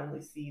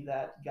finally see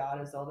that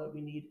God is all that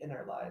we need in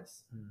our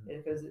lives.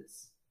 Because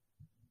it's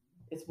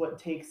what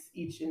takes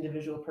each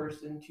individual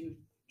person to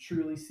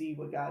truly see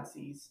what God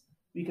sees.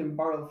 We can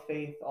borrow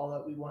faith all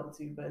that we want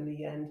to, but in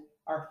the end,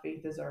 our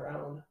faith is our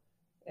own.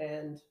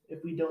 And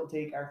if we don't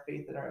take our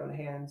faith in our own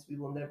hands, we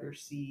will never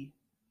see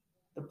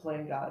the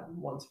plan God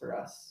wants for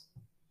us.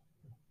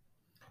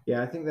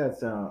 Yeah, I think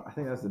that's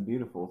the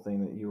beautiful thing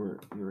that you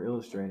were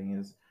illustrating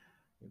is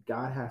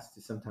God has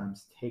to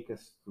sometimes take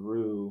us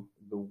through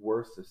the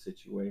worst of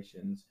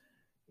situations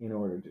in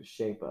order to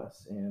shape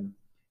us. And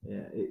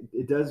yeah,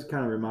 it does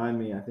kind of remind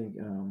me, I think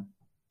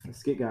the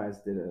Skit Guys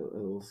did a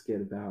little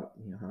skit about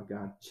how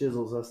God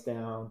chisels us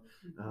down.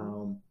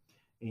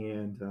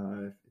 And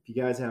if you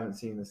guys haven't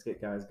seen the Skit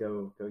Guys,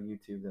 go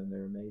YouTube them.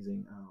 They're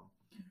amazing.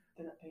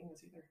 They're not paying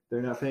us either.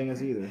 They're not paying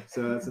us either.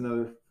 So that's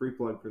another free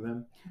plug for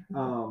them.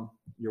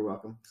 You're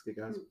welcome, Skit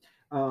Guys.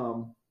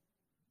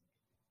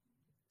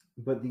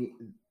 But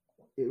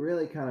it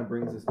really kind of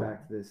brings us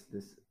back to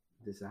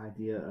this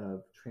idea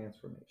of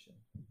transformation.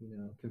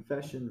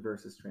 Confession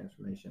versus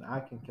transformation. I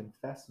can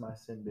confess my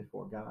sin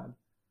before God,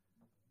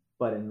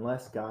 but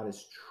unless God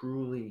is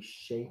truly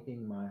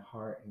shaping my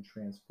heart and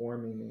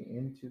transforming me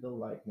into the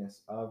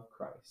likeness of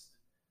Christ,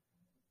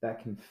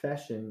 that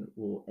confession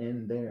will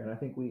end there. And I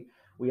think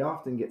we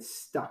often get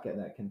stuck at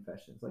that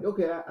confession. It's like,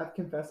 okay, I've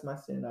confessed my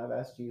sin. I've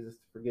asked Jesus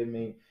to forgive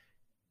me.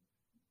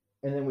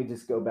 And then we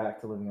just go back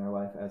to living our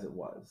life as it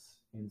was,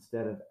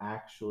 instead of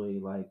actually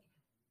like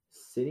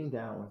sitting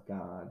down with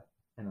God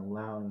and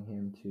allowing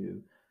Him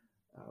to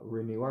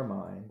renew our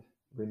mind,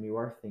 renew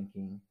our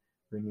thinking,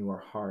 renew our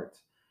heart.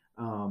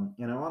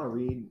 And I want to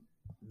read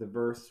the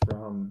verse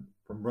from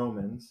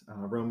Romans.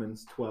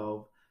 Romans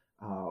 12,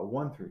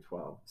 1 through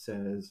 12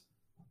 says,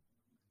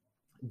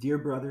 "Dear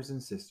brothers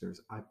and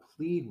sisters, I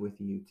plead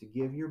with you to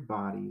give your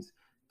bodies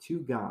to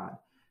God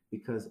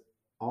because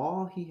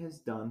all He has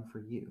done for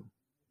you.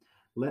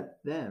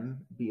 Let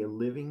them be a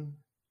living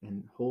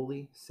and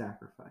holy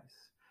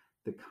sacrifice,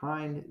 the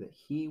kind that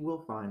He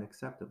will find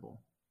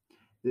acceptable.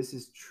 This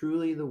is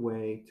truly the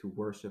way to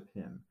worship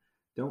Him.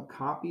 Don't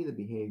copy the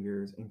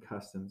behaviors and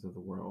customs of the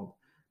world,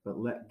 but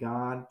let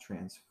God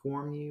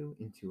transform you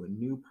into a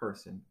new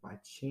person by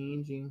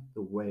changing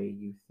the way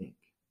you think.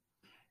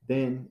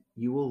 Then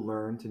you will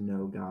learn to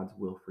know God's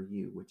will for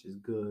you, which is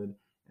good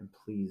and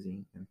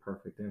pleasing and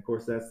perfect." And of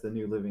course, that's the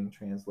New Living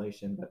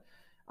Translation. But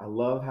I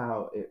love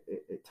how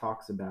it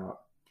talks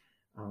about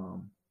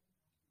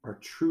our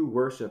true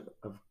worship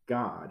of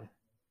God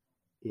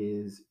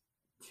is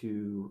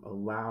to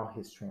allow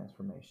His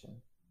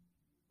transformation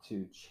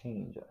to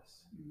change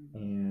us.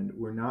 And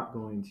we're not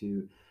going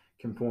to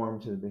conform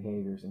to the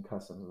behaviors and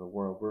customs of the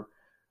world.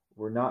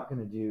 We're not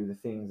going to do the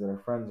things that our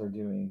friends are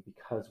doing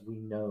because we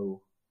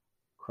know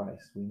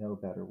Christ. We know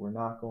better. We're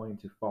not going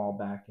to fall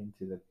back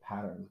into the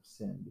patterns of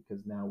sin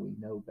because now we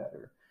know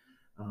better.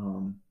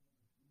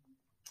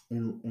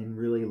 And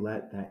really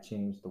let that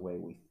change the way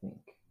we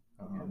think.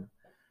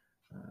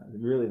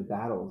 Really, the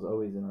battle is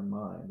always in our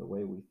mind, the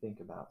way we think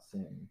about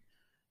sin.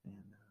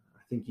 And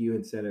I think you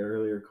had said it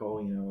earlier,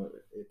 Cole.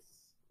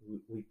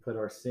 We put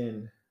our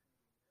sin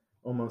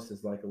almost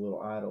as like a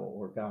little idol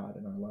or God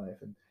in our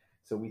life, and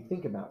so we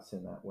think about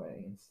sin that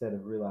way instead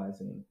of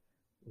realizing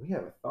we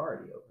have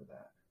authority over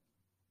that.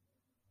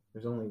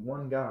 There's only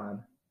one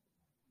God,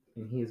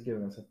 and He has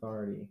given us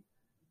authority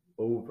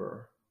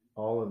over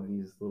all of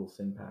these little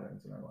sin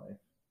patterns in our life.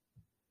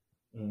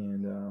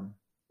 And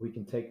we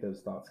can take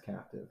those thoughts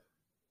captive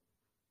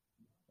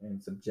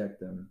and subject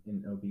them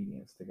in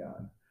obedience to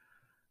God.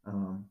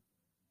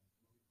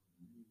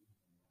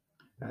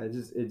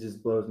 It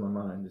just blows my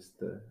mind,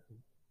 just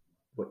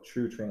what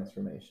true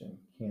transformation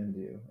can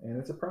do. And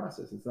it's a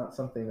process. It's not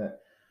something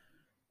that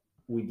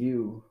we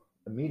do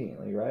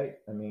immediately, right?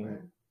 I mean,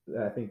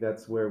 right. I think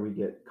that's where we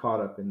get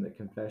caught up in the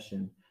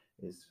confession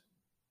is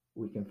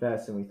we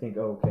confess and we think,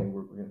 oh, okay,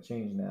 we're going to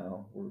change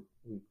now.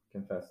 We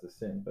confess the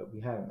sin, but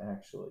we haven't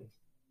actually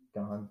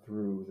gone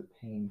through the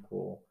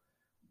painful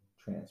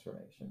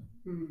transformation.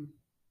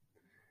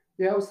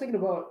 Yeah, I was thinking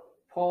about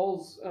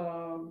Paul's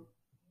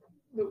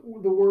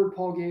the word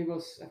Paul gave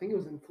us. I think it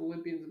was in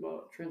Philippians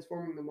about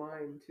transforming the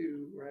mind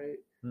too, right?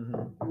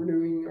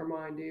 Renewing our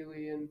mind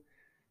daily, and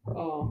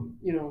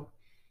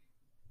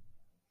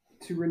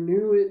to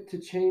renew it, to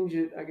change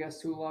it, I guess,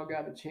 to allow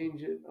God to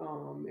change it,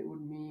 it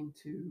would mean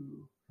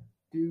to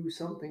do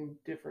something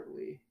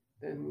differently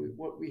than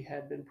what we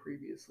had been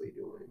previously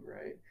doing,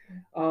 right?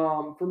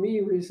 For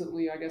me,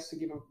 recently, I guess to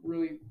give a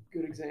really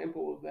good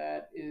example of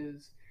that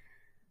is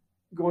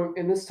going,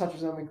 and this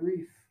touches on the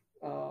grief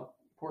uh,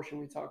 portion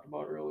we talked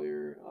about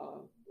earlier,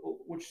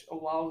 which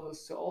allows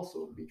us to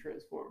also be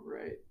transformed,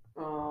 right?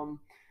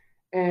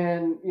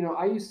 And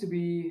I used to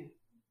be,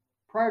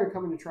 prior to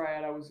coming to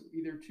Triad, I was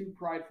either too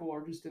prideful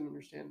or just didn't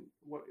understand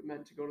what it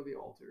meant to go to the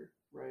altar,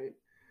 right?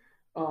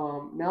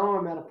 Now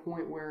I'm at a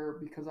point where,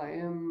 because I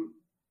am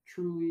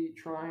truly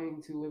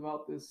trying to live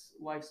out this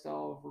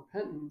lifestyle of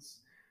repentance,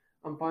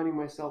 I'm finding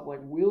myself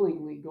like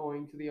willingly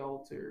going to the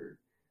altar,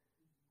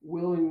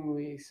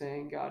 willingly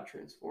saying, God,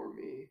 transform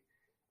me,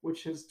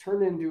 which has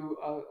turned into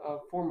a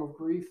form of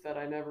grief that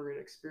I never had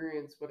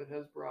experienced, but it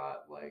has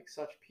brought like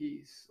such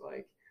peace.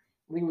 Like,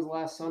 I think it was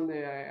last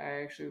Sunday,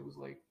 I actually was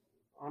like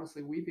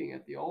honestly weeping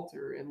at the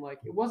altar, and like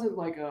it wasn't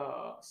like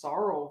a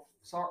well,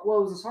 it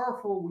was a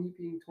sorrowful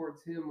weeping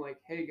towards him, like,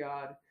 hey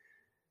God,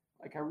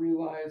 like I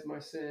realize my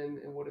sin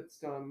and what it's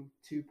done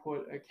to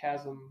put a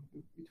chasm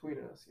between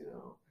us,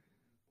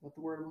 what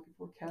the word I'm looking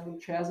for?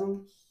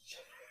 Chasm?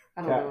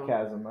 I don't know.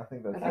 Chasm. I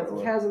think that's I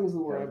think chasm is the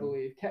word, I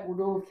believe. We're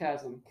going with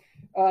chasm.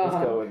 Let's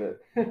go with it.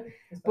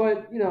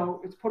 But,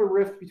 it's put a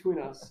rift between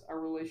us, our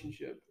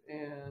relationship.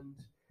 And,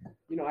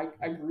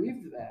 I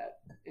grieved that.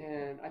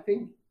 And I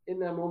think in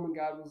that moment,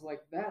 God was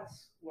like,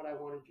 that's what I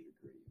wanted you to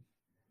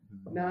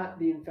grieve. Not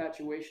the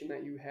infatuation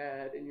that you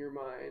had in your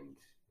mind,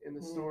 in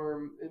the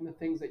storm, in the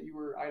things that you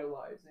were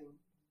idolizing,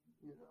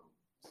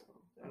 So,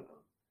 I don't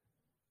know.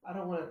 I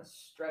don't want to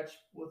stretch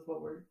with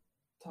what we're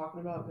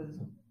talking about because,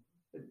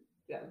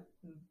 yeah,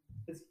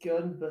 it's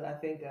good. But I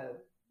think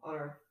on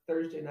our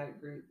Thursday night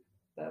group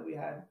that we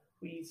had,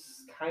 we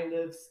kind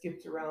of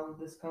skipped around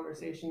this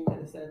conversation in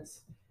a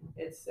sense.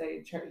 It's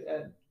a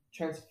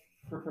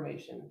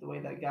transformation, the way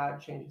that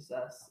God changes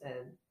us,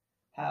 and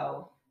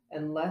how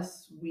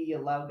unless we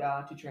allow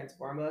God to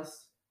transform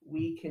us,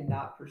 we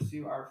cannot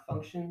pursue our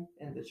function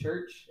in the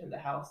church, in the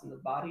house, in the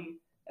body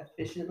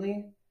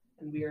efficiently,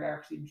 and we are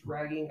actually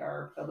dragging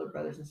our fellow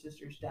brothers and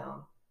sisters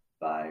down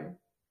by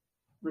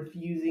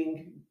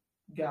refusing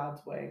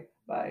God's way,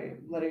 by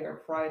letting our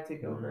pride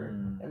take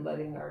over and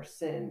letting our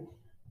sin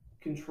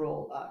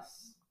control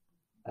us,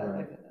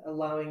 like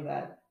allowing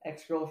that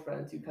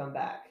ex-girlfriend to come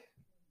back.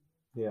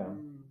 Yeah,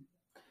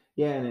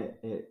 yeah, and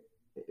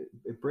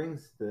it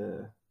brings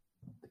the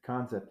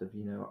concept of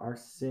our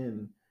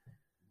sin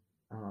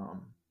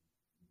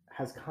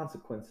has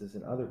consequences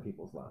in other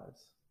people's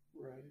lives.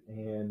 Right.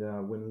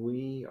 And when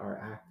we are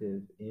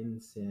active in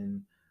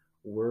sin,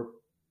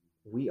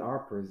 we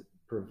are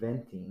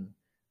preventing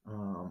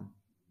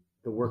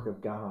the work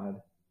of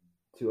God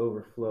to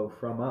overflow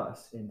from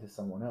us into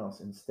someone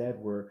else. Instead,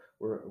 we're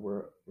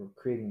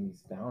creating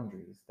these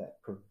boundaries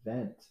that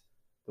prevent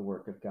the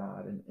work of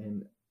God,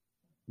 and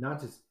not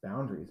just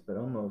boundaries, but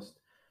almost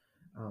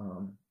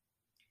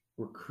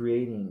we're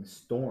creating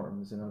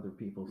storms in other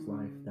people's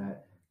life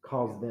that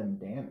cause them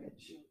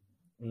damage.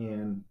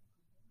 And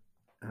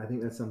I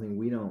think that's something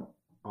we don't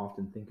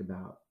often think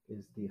about,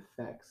 is the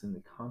effects and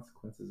the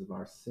consequences of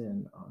our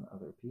sin on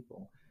other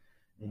people.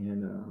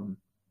 And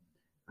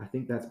I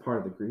think that's part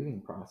of the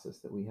grieving process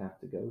that we have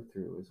to go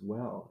through as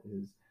well,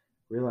 is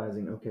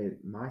realizing, okay,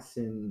 my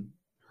sin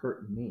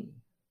hurt me,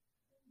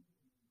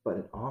 but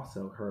it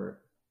also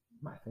hurt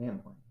my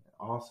family. It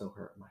also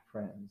hurt my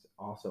friends. It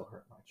also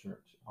hurt my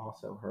church. It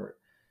also hurt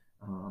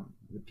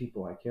the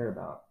people I care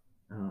about.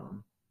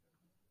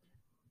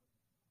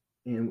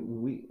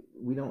 And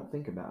we don't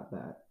think about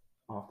that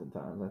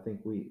oftentimes. I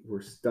think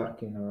we're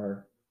stuck in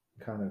our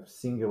kind of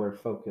singular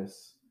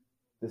focus.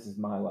 This is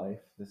my life.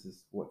 This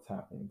is what's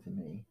happening to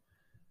me.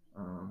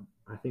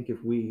 I think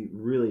if we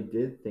really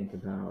did think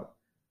about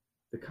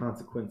the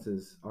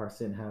consequences our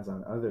sin has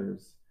on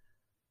others,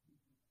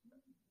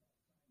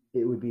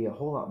 it would be a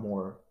whole lot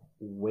more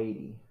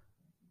weighty.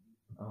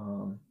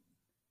 And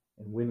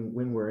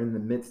when we're in the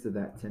midst of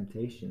that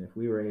temptation, if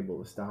we were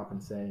able to stop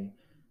and say,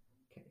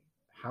 okay,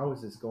 how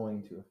is this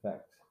going to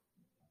affect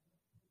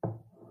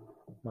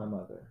my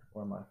mother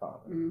or my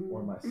father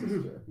or my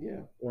sister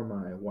or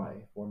my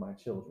wife or my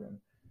children?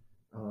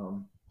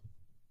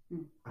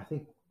 I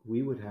think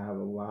we would have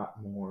a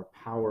lot more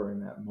power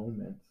in that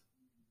moment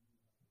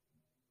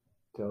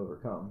to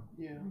overcome.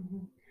 Yeah.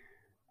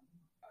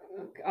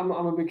 I'm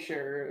a big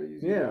sharer,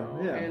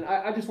 and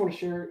I just want to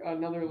share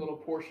another little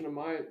portion of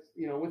my,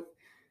 with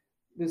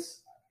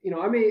this,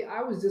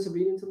 I was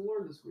disobedient to the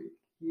Lord this week.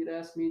 He had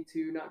asked me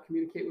to not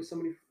communicate with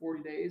somebody for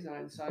 40 days, and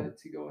I decided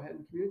to go ahead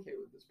and communicate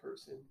with this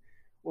person.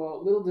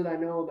 Well, little did I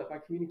know that by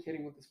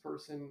communicating with this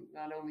person,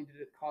 not only did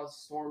it cause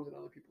storms in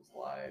other people's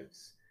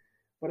lives,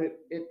 but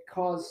it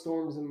caused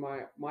storms in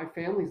my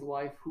family's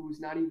life, who's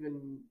not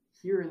even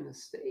here in the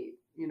state.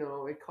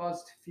 It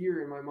caused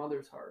fear in my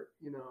mother's heart,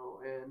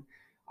 and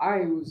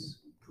I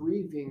was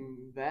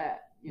grieving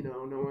that,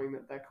 knowing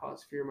that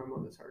caused fear in my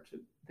mother's heart, to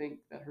think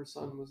that her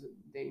son was in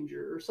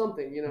danger or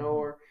something,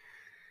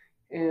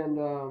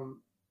 And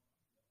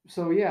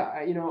so yeah,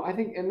 I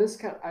think, and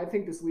I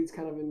think this leads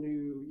kind of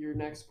into your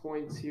next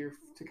points here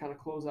to kind of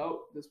close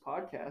out this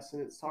podcast,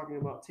 and it's talking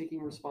about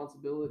taking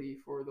responsibility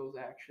for those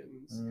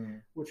actions,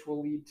 which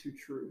will lead to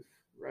truth,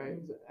 right?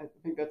 I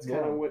think that's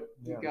kind of what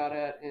you got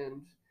at,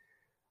 and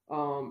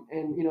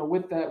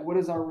with that, what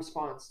is our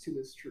response to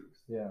this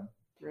truth? Yeah,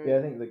 right? Yeah.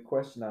 I think the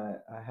question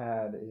I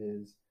had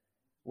is,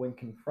 when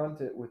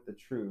confronted with the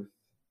truth,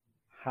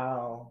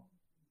 how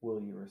will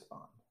you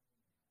respond?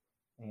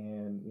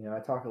 And I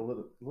talk a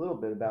little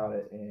bit about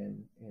it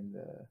in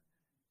the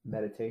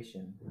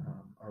meditation.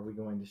 Are we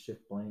going to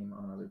shift blame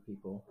on other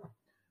people,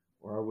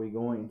 or are we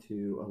going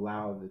to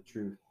allow the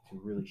truth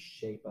to really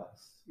shape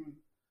us?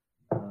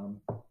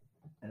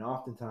 And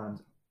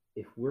oftentimes,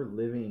 if we're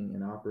living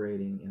and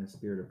operating in a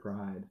spirit of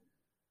pride,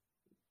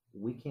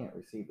 we can't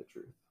receive the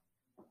truth.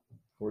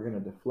 We're going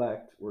to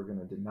deflect, we're going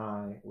to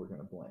deny, we're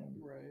going to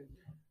blame. Right.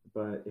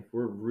 But if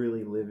we're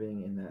really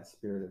living in that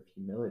spirit of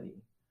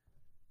humility,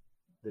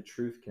 the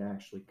truth can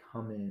actually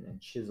come in and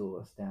chisel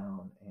us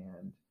down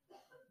and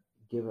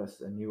give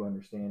us a new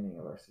understanding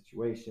of our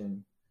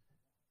situation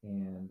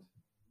and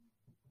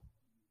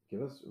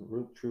give us a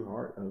real true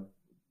heart of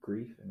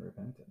grief and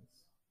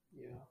repentance.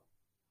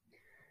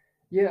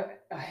 Yeah,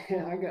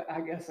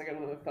 I guess I got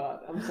another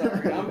thought. I'm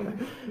sorry.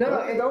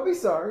 Don't be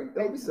sorry.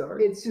 Don't be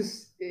sorry. It's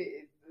just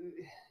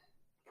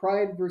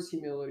pride versus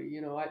humility.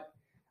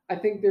 I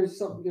think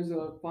there's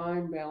a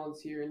fine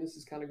balance here, and this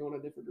is kind of going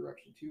a different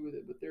direction too with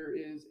it. But there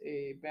is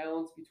a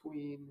balance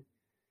between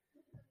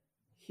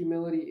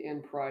humility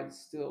and pride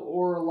still,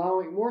 or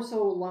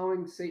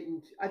allowing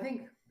Satan. I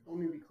think, let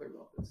me be clear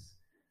about this.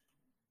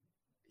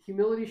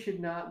 Humility should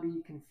not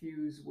be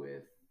confused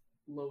with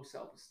low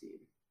self-esteem.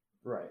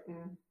 Right.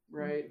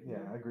 Right.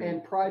 Yeah, I agree.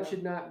 And pride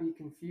should not be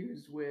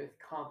confused with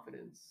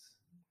confidence.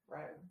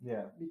 Right.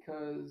 Yeah.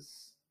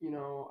 Because,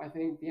 I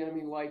think the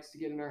enemy likes to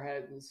get in our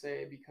heads and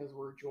say, because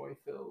we're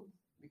joy-filled,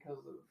 because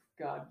of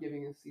God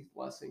giving us these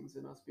blessings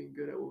and us being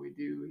good at what we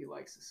do, he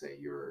likes to say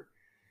you're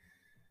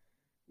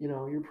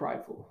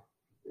prideful.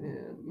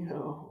 And,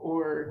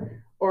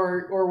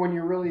 or when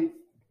you're really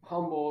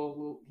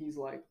humble, he's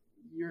like,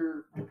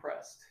 you're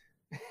depressed.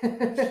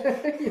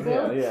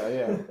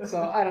 Yeah.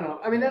 So I don't know.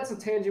 I mean, that's a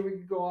tangent we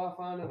could go off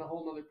on in a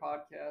whole nother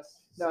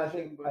podcast. No, I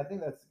think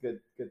that's a good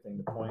thing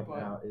to point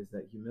out, is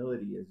that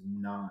humility is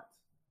not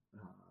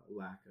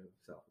lack of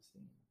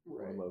self-esteem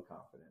or low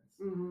confidence.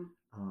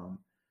 Mm-hmm.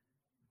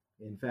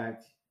 In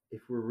fact,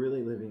 if we're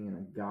really living in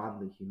a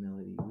godly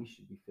humility, we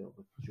should be filled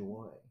with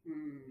joy.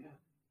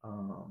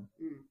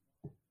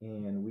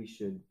 And we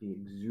should be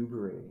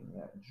exuberating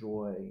that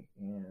joy,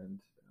 and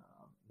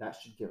that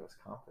should give us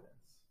confidence.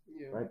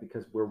 Right?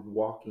 Because we're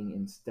walking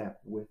in step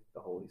with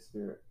the Holy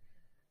Spirit.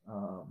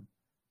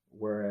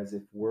 Whereas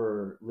if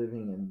we're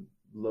living in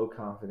low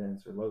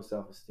confidence or low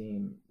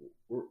self-esteem,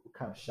 we're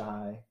kind of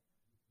shy.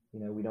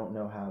 We don't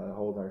know how to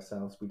hold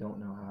ourselves. We don't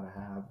know how to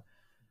have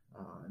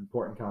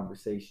important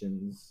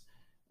conversations.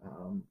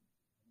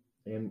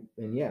 And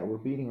yeah, we're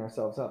beating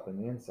ourselves up on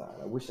the inside.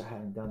 I wish I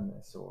hadn't done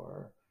this,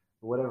 or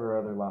whatever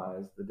other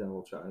lies the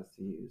devil tries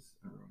to use.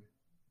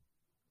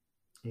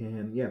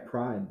 And yeah,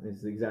 pride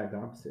is the exact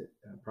opposite.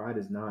 Pride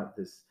is not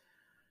this,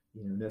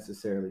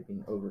 necessarily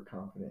being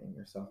overconfident in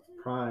yourself.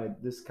 Pride,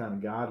 this kind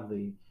of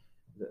godly,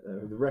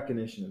 the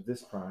recognition of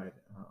this pride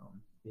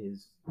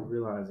is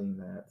realizing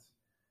that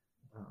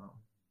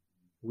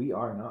we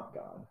are not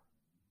God,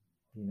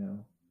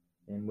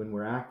 and when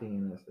we're acting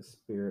in a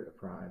spirit of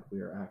pride, we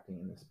are acting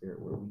in a spirit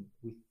where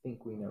we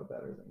think we know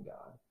better than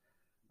God.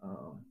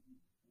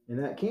 And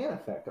that can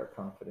affect our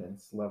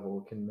confidence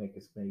level. It can make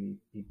us maybe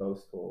be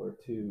boastful or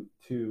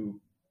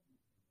too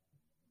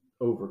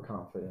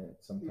overconfident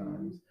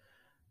sometimes.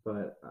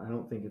 But I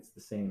don't think it's the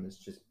same as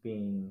just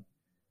being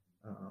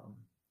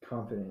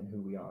confident in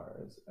who we are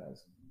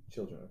as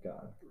children of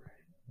God.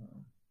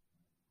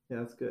 Yeah,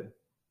 that's good.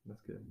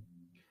 That's good.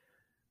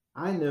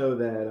 I know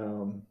that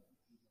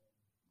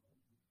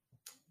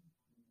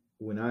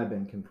when I've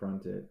been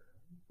confronted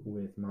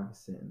with my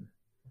sin,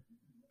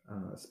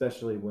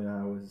 especially when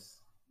I was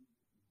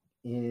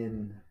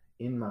in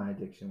my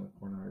addiction with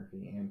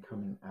pornography and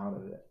coming out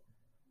of it,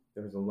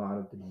 there was a lot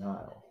of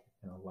denial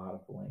and a lot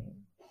of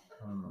blame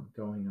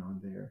going on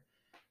there.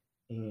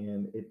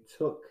 And it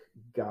took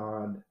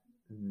God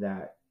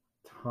that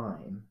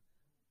time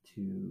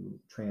to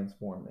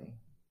transform me,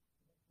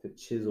 to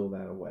chisel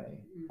that away,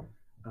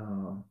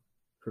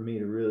 for me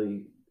to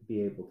really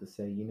be able to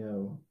say,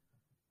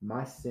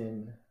 my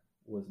sin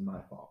was my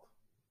fault.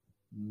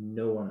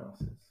 No one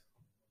else's.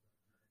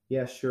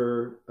 Yeah,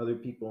 sure, other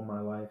people in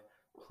my life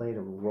played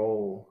a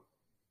role,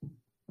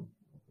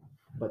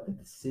 but the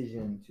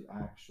decision to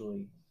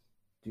actually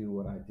do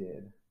what I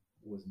did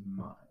was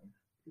mine.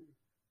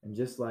 And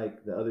just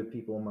like the other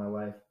people in my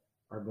life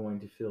are going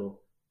to feel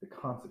the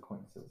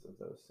consequences of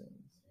those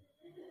sins,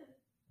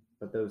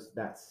 but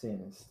that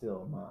sin is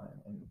still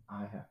mine, and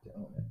I have to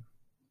own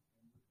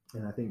it.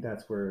 And I think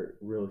that's where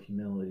real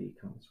humility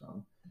comes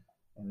from.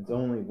 And it's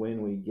only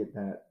when we get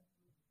that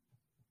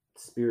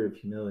spirit of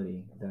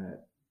humility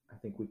that I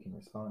think we can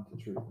respond to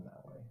truth in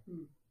that way.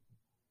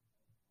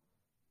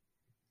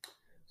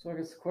 So I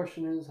guess the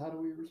question is, how do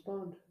we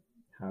respond?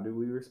 How do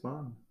we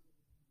respond?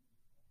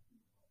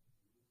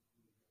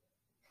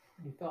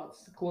 Any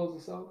thoughts to close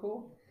this out,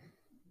 Cole?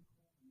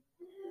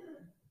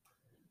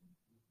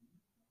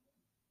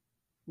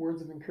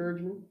 Words of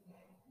encouragement?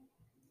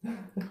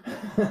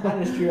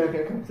 I just drew like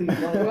a complete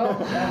blank. Well,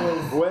 that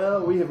was.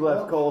 Well, we have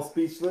left Cole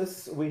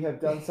speechless. We have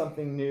done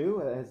something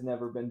new that has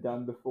never been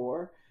done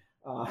before.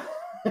 I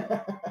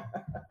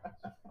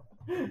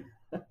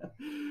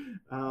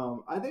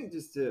think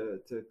just to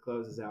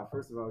close this out,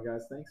 first of all,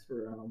 guys, thanks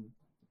for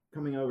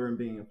coming over and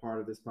being a part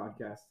of this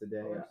podcast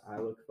today. I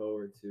look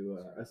forward to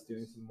us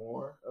doing some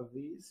more of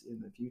these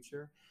in the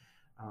future.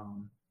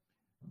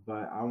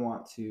 But I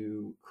want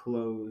to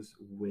close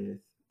with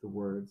the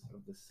words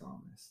of the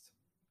psalmist.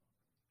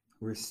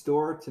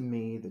 Restore to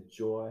me the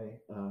joy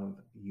of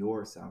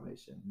your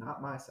salvation,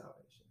 not my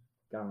salvation,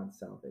 God's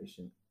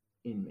salvation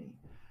in me.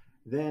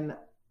 Then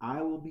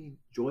I will be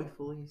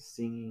joyfully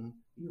singing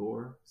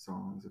your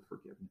songs of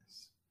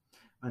forgiveness.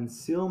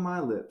 Unseal my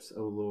lips,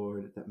 O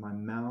Lord, that my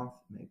mouth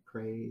may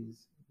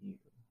praise you.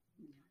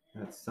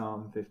 That's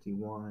Psalm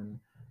 51,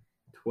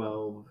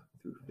 12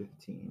 through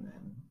 15.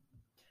 And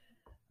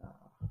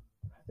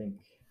I think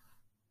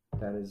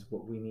that is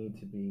what we need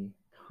to be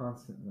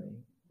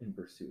constantly in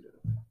pursuit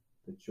of.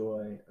 The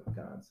joy of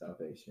God's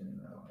salvation in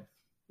our life.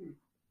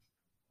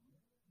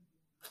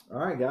 All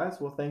right,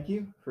 guys. Well, thank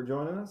you for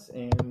joining us,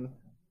 and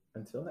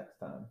until next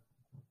time.